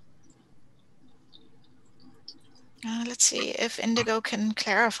 Let's see if Indigo can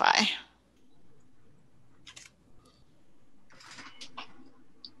clarify.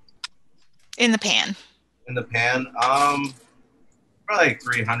 In the pan. In the pan, probably like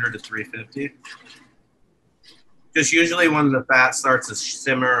 300 to 350. Just usually when the fat starts to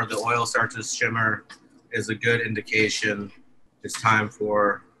simmer or the oil starts to shimmer is a good indication it's time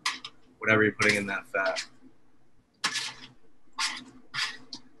for whatever you're putting in that fat.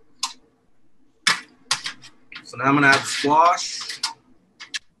 So now I'm going to add the squash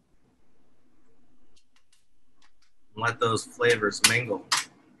and let those flavors mingle.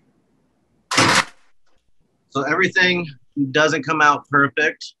 So everything doesn't come out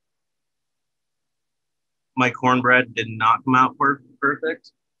perfect. My cornbread did not come out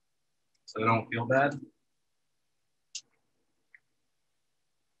perfect, so I don't feel bad.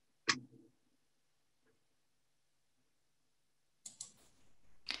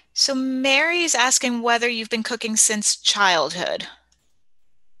 So Mary's asking whether you've been cooking since childhood.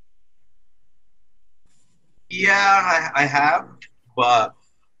 Yeah, I have, but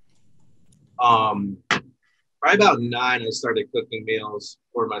probably about 9, I started cooking meals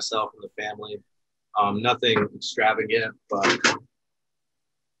for myself and the family. Nothing extravagant, but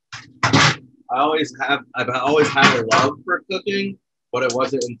I've always had a love for cooking, but it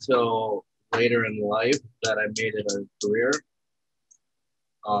wasn't until later in life that I made it a career.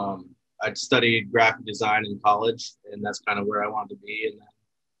 I'd studied graphic design in college, and that's kind of where I wanted to be. And then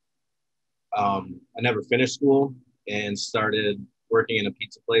I never finished school and started working in a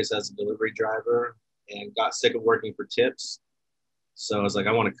pizza place as a delivery driver and got sick of working for tips. So I was like,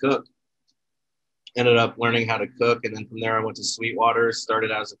 I want to cook. Ended up learning how to cook. And then from there, I went to Sweetwater,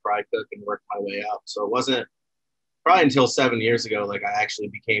 started out as a fry cook and worked my way up. So it wasn't probably until 7 years ago, like I actually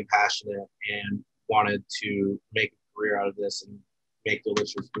became passionate and wanted to make a career out of this and make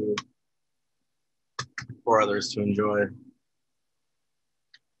delicious food for others to enjoy.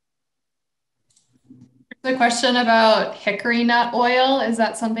 The question about hickory nut oil, is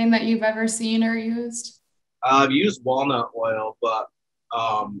that something that you've ever seen or used? I've used walnut oil, but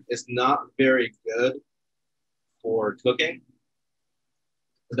it's not very good for cooking.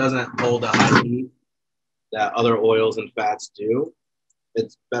 It doesn't hold a high heat that other oils and fats do.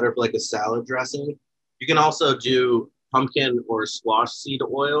 It's better for like a salad dressing. You can also do pumpkin or squash seed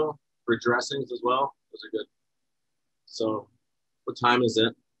oil for dressings as well. Those are good. So what time is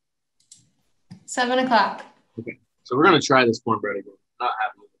it? 7 o'clock. Okay. So we're going to try this cornbread again. Not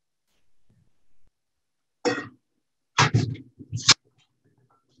happy with it.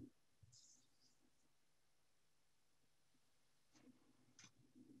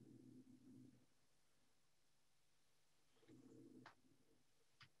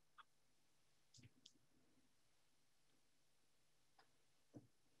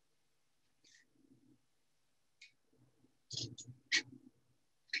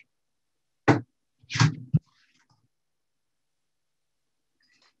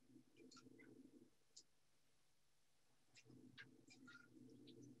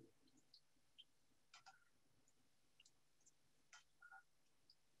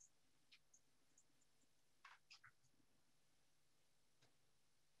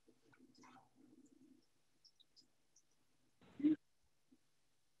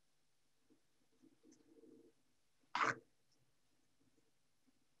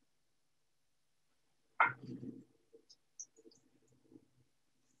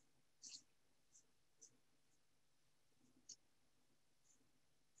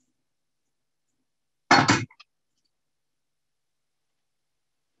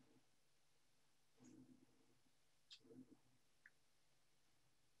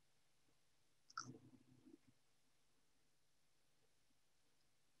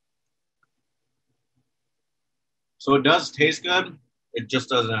 So it does taste good. It just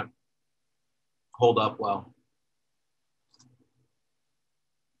doesn't hold up well.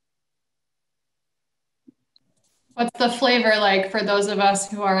 What's the flavor like for those of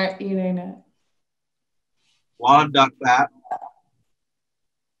us who aren't eating it? Wild duck fat.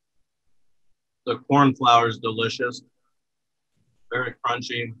 The corn flour is delicious. Very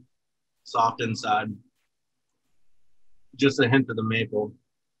crunchy, soft inside. Just a hint of the maple.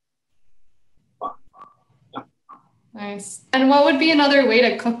 Nice. And what would be another way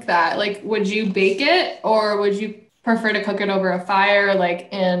to cook that? Like, would you bake it or would you prefer to cook it over a fire,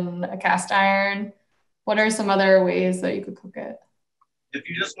 like in a cast iron? What are some other ways that you could cook it? If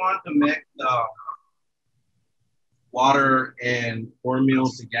you just want to mix water and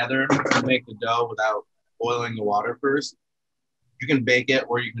cornmeal together to make the dough without boiling the water first, you can bake it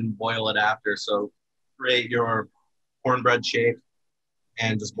or you can boil it after. So create your cornbread shape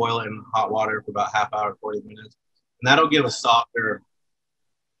and just boil it in hot water for about half hour, 40 minutes. And that'll give a softer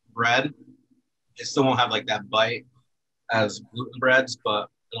bread. It still won't have like that bite as gluten breads, but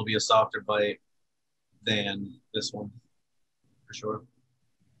it'll be a softer bite than this one for sure.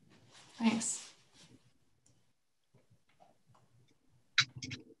 Nice.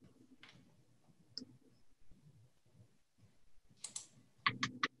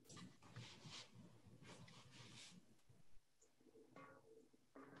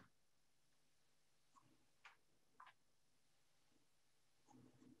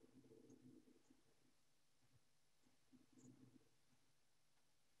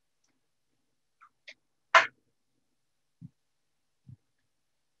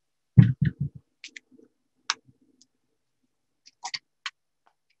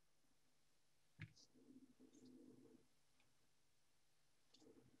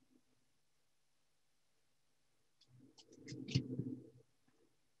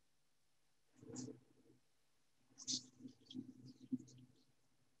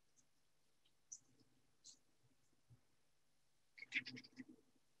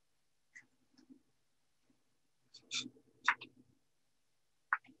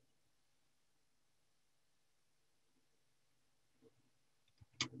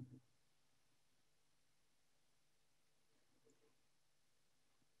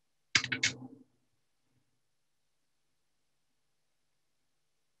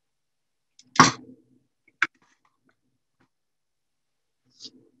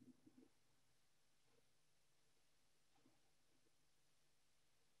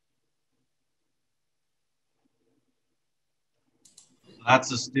 That's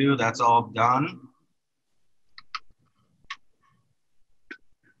the stew. That's all done.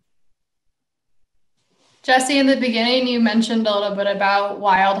 Jesse, in the beginning, you mentioned a little bit about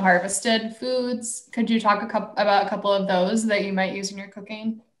wild harvested foods. Could you talk about a couple of those that you might use in your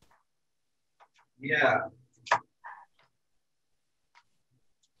cooking? Yeah.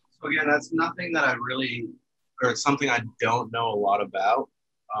 So again, that's nothing that I really, or it's something I don't know a lot about.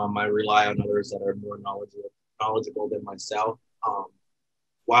 I rely on others that are more knowledgeable than myself.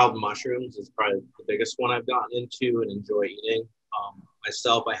 Wild mushrooms is probably the biggest one I've gotten into and enjoy eating.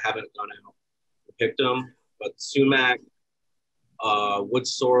 Myself, I haven't gone out and picked them, but sumac, wood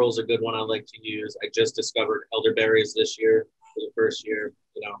sorrel is a good one I like to use. I just discovered elderberries this year for the first year.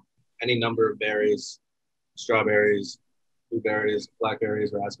 You know, any number of berries, strawberries, blueberries,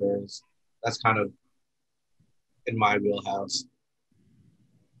 blackberries, raspberries. That's kind of in my wheelhouse.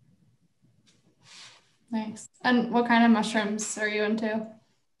 Nice. And what kind of mushrooms are you into?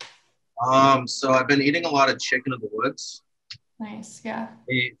 So I've been eating a lot of chicken of the woods. Nice, yeah.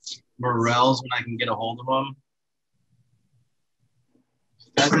 I eat morels when I can get a hold of them.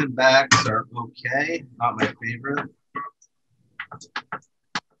 Pheasant backs are okay, not my favorite.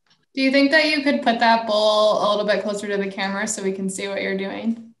 Do you think that you could put that bowl a little bit closer to the camera so we can see what you're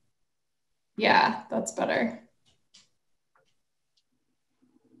doing? Yeah, that's better.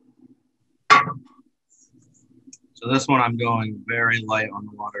 So this one I'm going very light on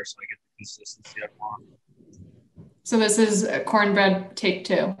the water so I get the consistency I want. So this is cornbread take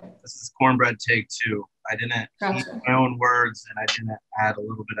 2. This is cornbread take 2. I didn't eat my own words and I didn't add a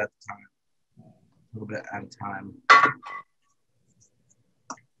little bit at the time. A little bit at a time.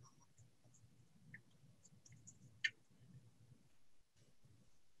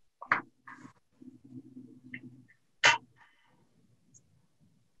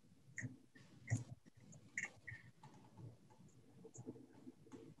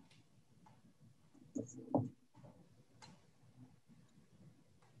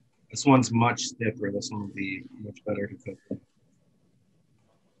 This one's much stiffer. This one will be much better to cook with.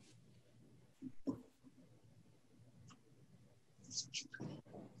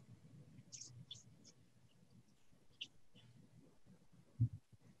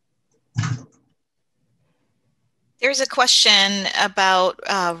 There's a question about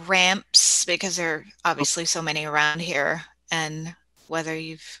ramps because there are obviously so many around here, and what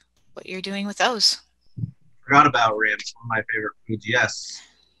you're doing with those. Forgot about ramps, one of my favorite foods. Yes,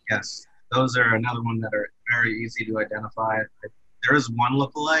 yes. Those are another one that are very easy to identify. There is one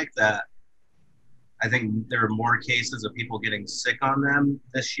lookalike that I think there are more cases of people getting sick on them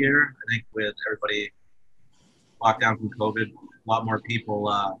this year. I think with everybody locked down from COVID, a lot more people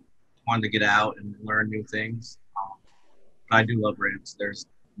wanted to get out and learn new things. But I do love ramps. There's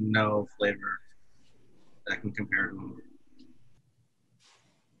no flavor that can compare to them.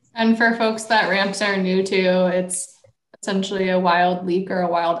 And for folks that ramps are new to, it's essentially a wild leek or a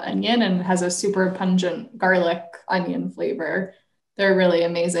wild onion and has a super pungent garlic onion flavor. They're really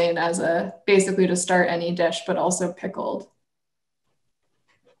amazing as basically to start any dish, but also pickled.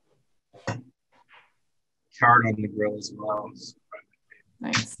 Charred on the grill as well.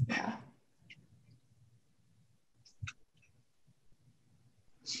 Nice, yeah.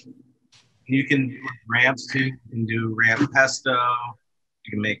 You can do ramps too. You can do ramp pesto.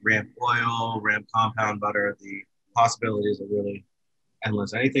 You can make ramp oil, ramp compound butter. The possibilities are really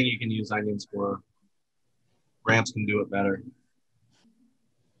endless. Anything you can use onions for, ramps can do it better.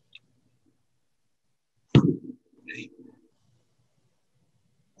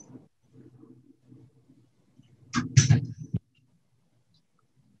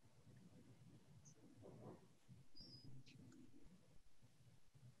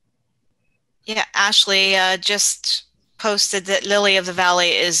 Yeah, Ashley just posted that Lily of the Valley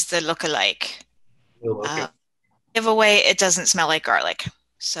is the lookalike. Giveaway, it doesn't smell like garlic.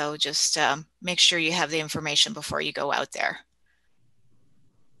 So just make sure you have the information before you go out there.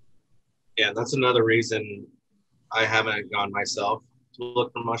 Yeah, that's another reason I haven't gone myself to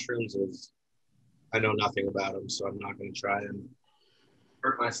look for mushrooms. As I know nothing about them, so I'm not going to try and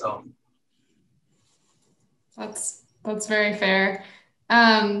hurt myself. That's very fair.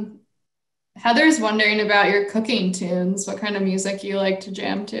 Um, Heather's wondering about your cooking tunes. What kind of music you like to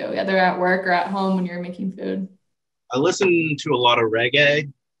jam to, either at work or at home when you're making food? I listen to a lot of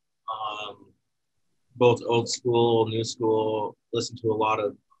reggae, both old school, new school. Listen to a lot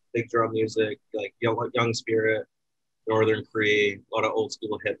of big drum music, like Young Spirit, Northern Cree, a lot of old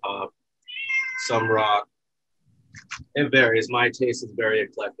school hip hop, some rock. It varies. My taste is very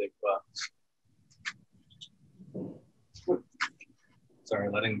eclectic, but sorry,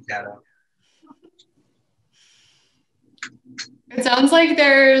 letting the cat out. It sounds like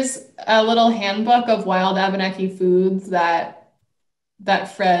there's a little handbook of wild Abenaki foods that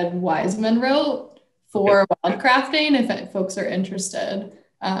Fred Wiseman wrote for wildcrafting, if folks are interested.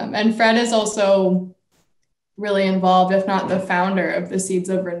 And Fred is also really involved, if not the founder, of the Seeds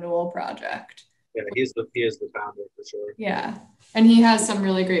of Renewal project. Yeah, he is the founder for sure. Yeah, and he has some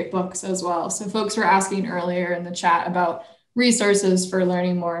really great books as well. So folks were asking earlier in the chat about resources for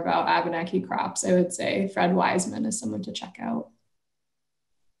learning more about Abenaki crops. I would say Fred Wiseman is someone to check out.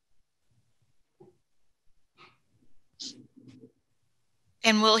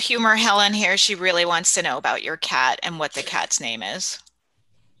 And we'll humor Helen here. She really wants to know about your cat and what the cat's name is.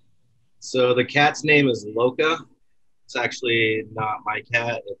 So the cat's name is Loca. It's actually not my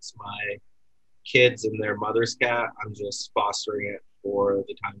cat. It's my kids and their mother's cat. I'm just fostering it for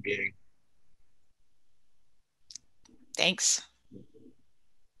the time being. Thanks.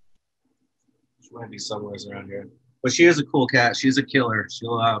 She might be somewhere around here. But she is a cool cat. She's a killer.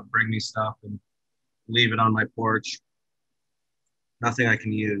 She'll bring me stuff and leave it on my porch. Nothing I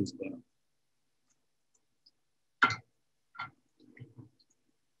can use, but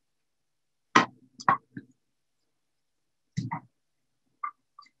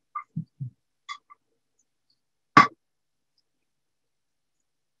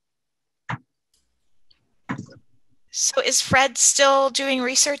So is Fred still doing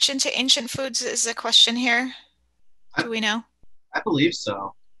research into ancient foods is a question here. Do we know? I believe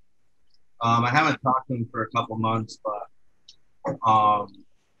so. I haven't talked to him for a couple months, but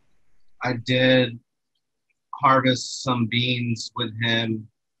I did harvest some beans with him,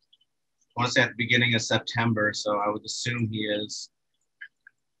 I want to say at the beginning of September, so I would assume he is.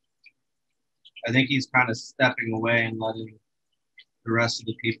 I think he's kind of stepping away and letting the rest of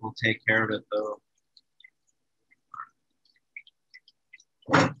the people take care of it, though.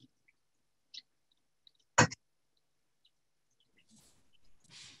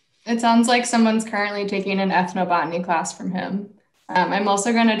 It sounds like someone's currently taking an ethnobotany class from him. I'm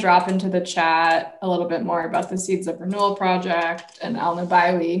also going to drop into the chat a little bit more about the Seeds of Renewal project and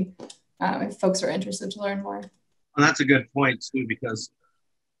Alnabaiwi, if folks are interested to learn more. And that's a good point too, because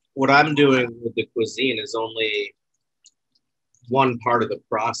what I'm doing with the cuisine is only one part of the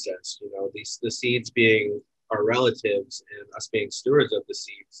process. You know, the seeds being our relatives and us being stewards of the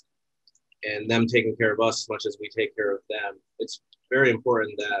seeds, and them taking care of us as much as we take care of them. It's very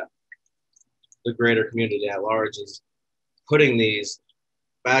important that the greater community at large is putting these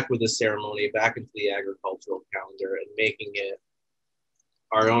back with the ceremony, back into the agricultural calendar, and making it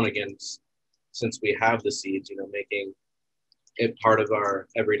our own again, since we have the seeds, you know, making it part of our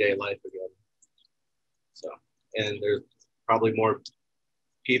everyday life again. So, and there's probably more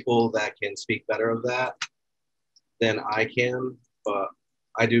people that can speak better of that than I can, but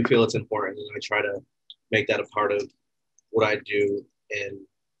I do feel it's important, and I try to make that a part of what I do in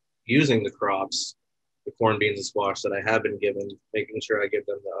using the crops, the corn, beans, and squash that I have been given, making sure I give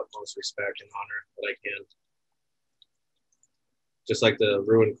them the utmost respect and honor that I can. Just like the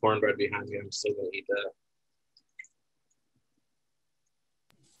ruined cornbread behind me, I'm still going to eat that.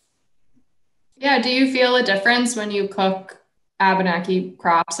 Yeah, do you feel a difference when you cook Abenaki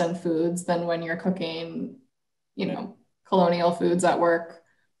crops and foods than when you're cooking, you know, colonial foods at work?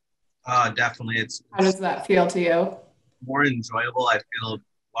 Definitely. How does that feel to you? More enjoyable. I feel a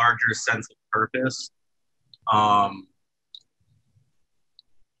larger sense of purpose. And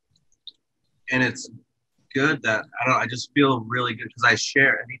it's good that, I just feel really good because I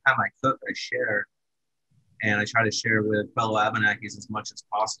share. Anytime I cook, I share. And I try to share with fellow Abenakis as much as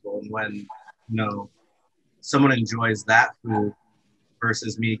possible. And when, you know, someone enjoys that food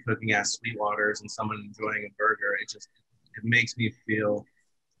versus me cooking at Sweetwater's and someone enjoying a burger, it makes me feel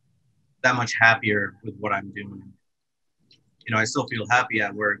that much happier with what I'm doing. You know, I still feel happy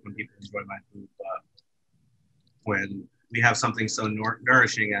at work when people enjoy my food, but when we have something so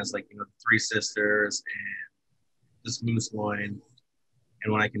nourishing as, like, you know, the Three Sisters and this moose loin,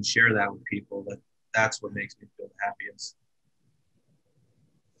 and when I can share that with people, that's what makes me feel the happiest.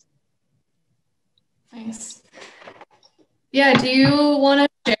 Nice. Yeah, do you want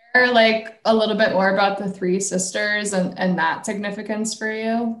to share like a little bit more about the Three Sisters and that significance for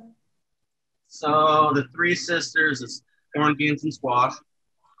you? So the Three Sisters is corn, beans, and squash.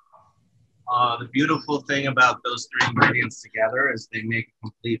 The beautiful thing about those three ingredients together is they make a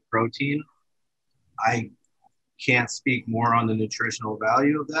complete protein. I can't speak more on the nutritional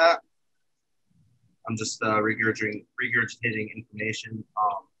value of that. I'm just regurgitating information.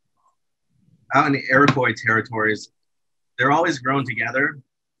 Out in the Iroquois territories, they're always grown together,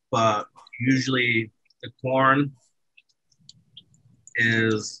 but usually the corn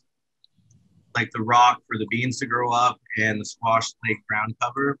is like the rock for the beans to grow up and the squash like ground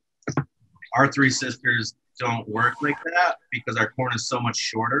cover. Our Three Sisters don't work like that because our corn is so much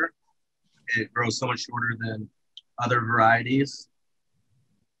shorter. It grows so much shorter than other varieties.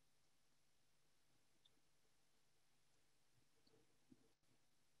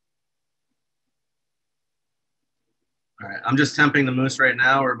 All right, I'm just temping the mousse right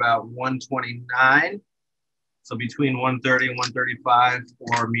now. We're about 129. So between 130 and 135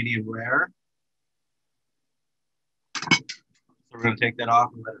 for medium rare. So we're gonna take that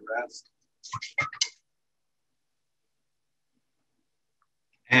off and let it rest.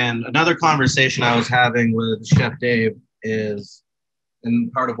 And another conversation I was having with Chef Dave is,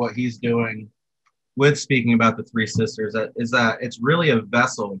 and part of what he's doing with speaking about the Three Sisters, is that it's really a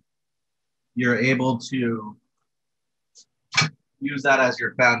vessel. You're able to use that as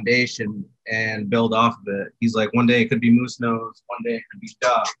your foundation and build off of it. He's like, one day it could be moose nose, one day it could be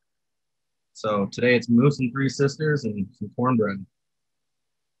duck. So today it's moose and Three Sisters and some cornbread.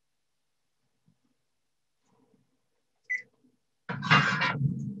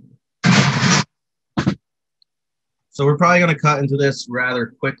 So we're probably going to cut into this rather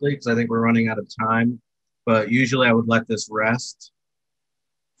quickly because I think we're running out of time. But usually I would let this rest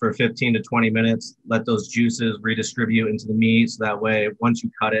for 15 to 20 minutes, let those juices redistribute into the meat. So that way, once you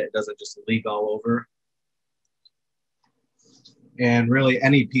cut it, it doesn't just leak all over. And really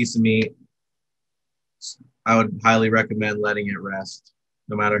any piece of meat, I would highly recommend letting it rest,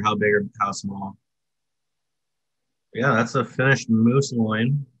 no matter how big or how small. Yeah, that's a finished moose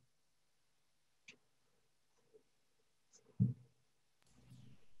loin.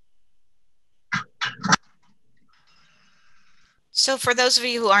 So for those of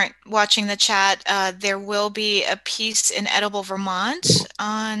you who aren't watching the chat, there will be a piece in Edible Vermont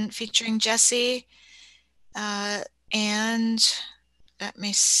on featuring Jesse. And let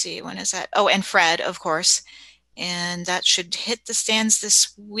me see, when is that? Oh, and Fred, of course. And that should hit the stands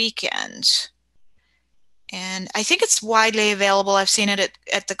this weekend. And I think it's widely available. I've seen it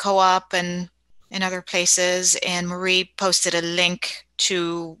at the co-op and in other places. And Marie posted a link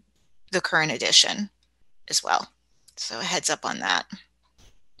to the current edition as well. So a heads up on that.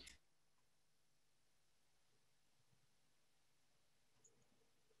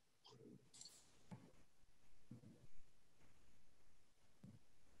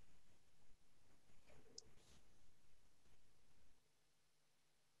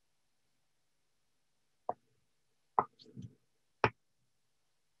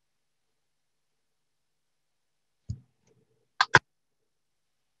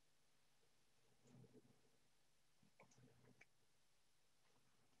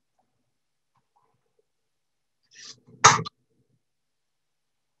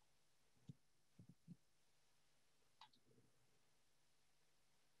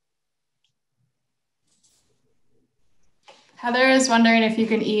 Heather is wondering if you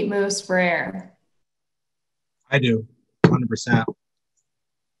can eat moose rare. I do, 100%.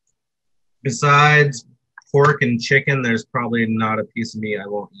 Besides pork and chicken, there's probably not a piece of meat I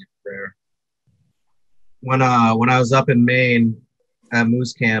won't eat rare. When I was up in Maine at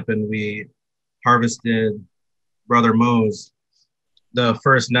Moose Camp and we harvested Brother Moe's, the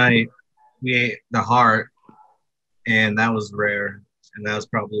first night we ate the heart, and that was rare. And that was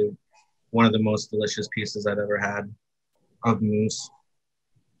probably one of the most delicious pieces I've ever had of moose.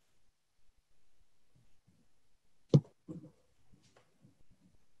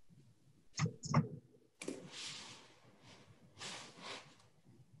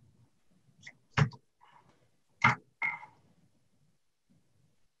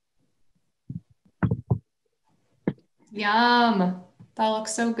 Yum. That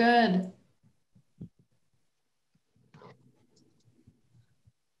looks so good.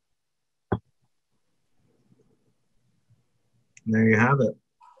 And there you have it.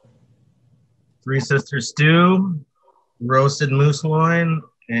 Three Sisters stew, roasted moose loin,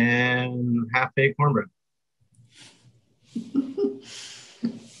 and half-baked cornbread.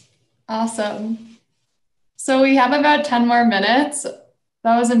 Awesome. So we have about 10 more minutes.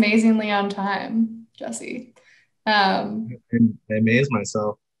 That was amazingly on time, Jesse. I amaze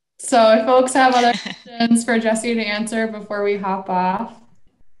myself. So if folks have other questions for Jesse to answer before we hop off,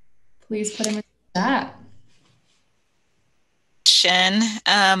 please put them in the chat.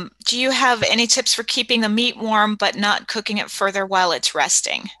 Do you have any tips for keeping the meat warm but not cooking it further while it's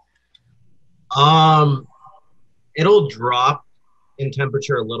resting? It'll drop in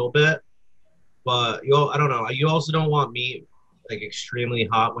temperature a little bit, but I don't know. You also don't want meat like extremely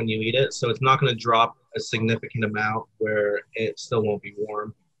hot when you eat it, so it's not going to drop a significant amount where it still won't be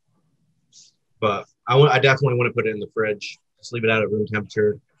warm. But I definitely want to put it in the fridge. Just leave it out at room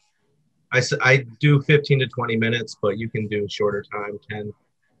temperature. I do 15 to 20 minutes, but you can do shorter time, 10.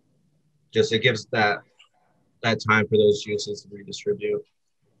 Just it gives that time for those juices to redistribute.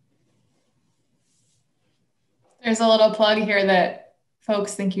 There's a little plug here that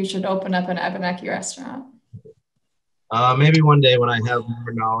folks think you should open up an Abenaki restaurant. Maybe one day when I have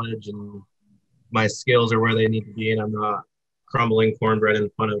more knowledge and my skills are where they need to be and I'm not crumbling cornbread in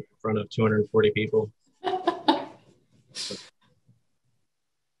front of 240 people.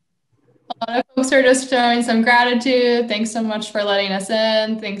 A lot of folks are just showing some gratitude. Thanks so much for letting us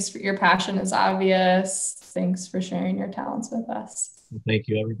in. Thanks for your passion is obvious. Thanks for sharing your talents with us. Thank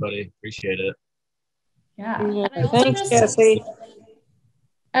you, everybody. Appreciate it. Yeah. Thanks, Jesse.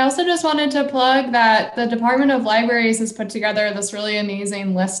 I also just wanted to plug that the Department of Libraries has put together this really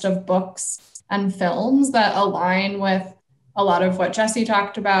amazing list of books and films that align with a lot of what Jesse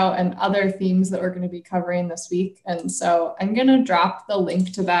talked about and other themes that we're going to be covering this week. And so I'm going to drop the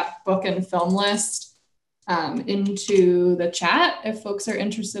link to that book and film list into the chat if folks are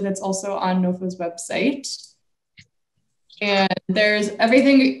interested. It's also on NOFA's website. And there's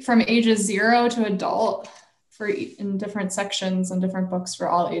everything from ages 0 to adult in different sections and different books for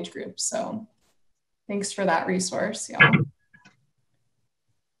all age groups. So thanks for that resource, y'all.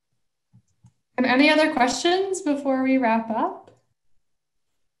 And any other questions before we wrap up?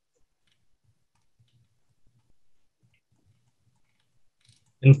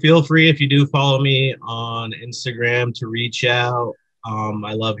 And feel free, if you do follow me on Instagram, to reach out.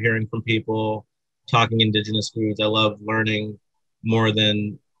 I love hearing from people, talking Indigenous foods. I love learning more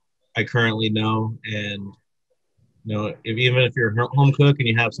than I currently know. And even if you're a home cook and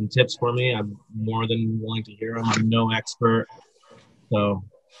you have some tips for me, I'm more than willing to hear them. I'm no expert, so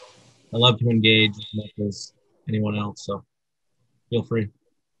I love to engage as much as anyone else. So feel free.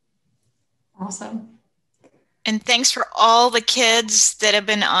 Awesome. And thanks for all the kids that have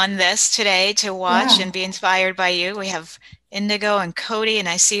been on this today to watch and be inspired by you. We have Indigo and Cody, and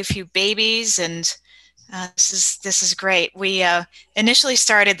I see a few babies, and this is great. We initially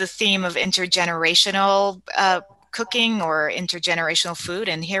started the theme of intergenerational cooking or intergenerational food,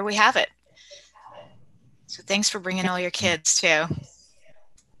 and here we have it. So thanks for bringing all your kids too.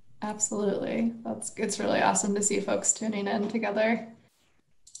 Absolutely. It's really awesome to see folks tuning in together.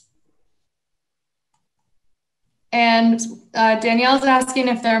 And Danielle's asking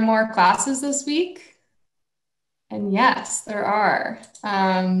if there are more classes this week. And yes, there are.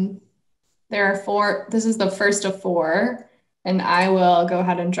 There are 4. This is the first of 4. And I will go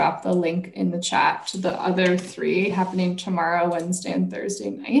ahead and drop the link in the chat to the other 3 happening tomorrow, Wednesday, and Thursday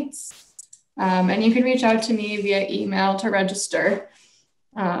nights. And you can reach out to me via email to register.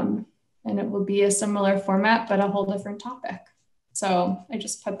 And it will be a similar format, but a whole different topic. So I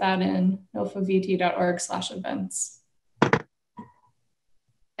just put that in NOFA-VT.org/events.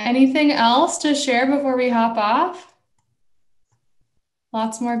 Anything else to share before we hop off?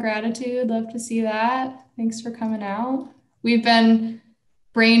 Lots more gratitude. Love to see that. Thanks for coming out. We've been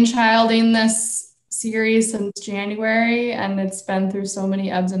brainchilding this series since January, and it's been through so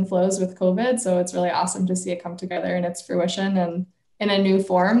many ebbs and flows with COVID. So it's really awesome to see it come together in its fruition and in a new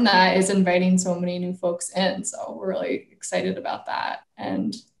form that is inviting so many new folks in. So we're really excited about that.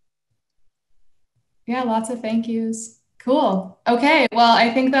 And yeah, lots of thank yous. Cool. Okay. Well, I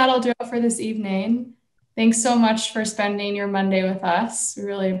think that'll do it for this evening. Thanks so much for spending your Monday with us. We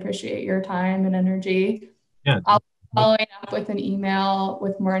really appreciate your time and energy. Yeah. I'll be following up with an email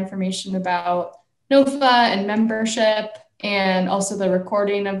with more information about NOFA and membership and also the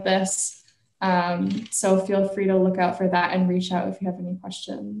recording of this. So feel free to look out for that and reach out if you have any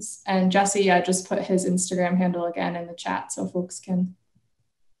questions. And Jesse just put his Instagram handle again in the chat so folks can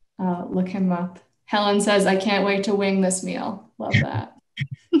look him up. Helen says, I can't wait to wing this meal. Love that.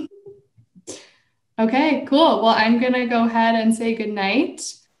 Okay, cool. Well, I'm going to go ahead and say good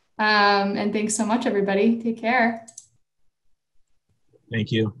night. And thanks so much, everybody. Take care.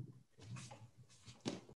 Thank you.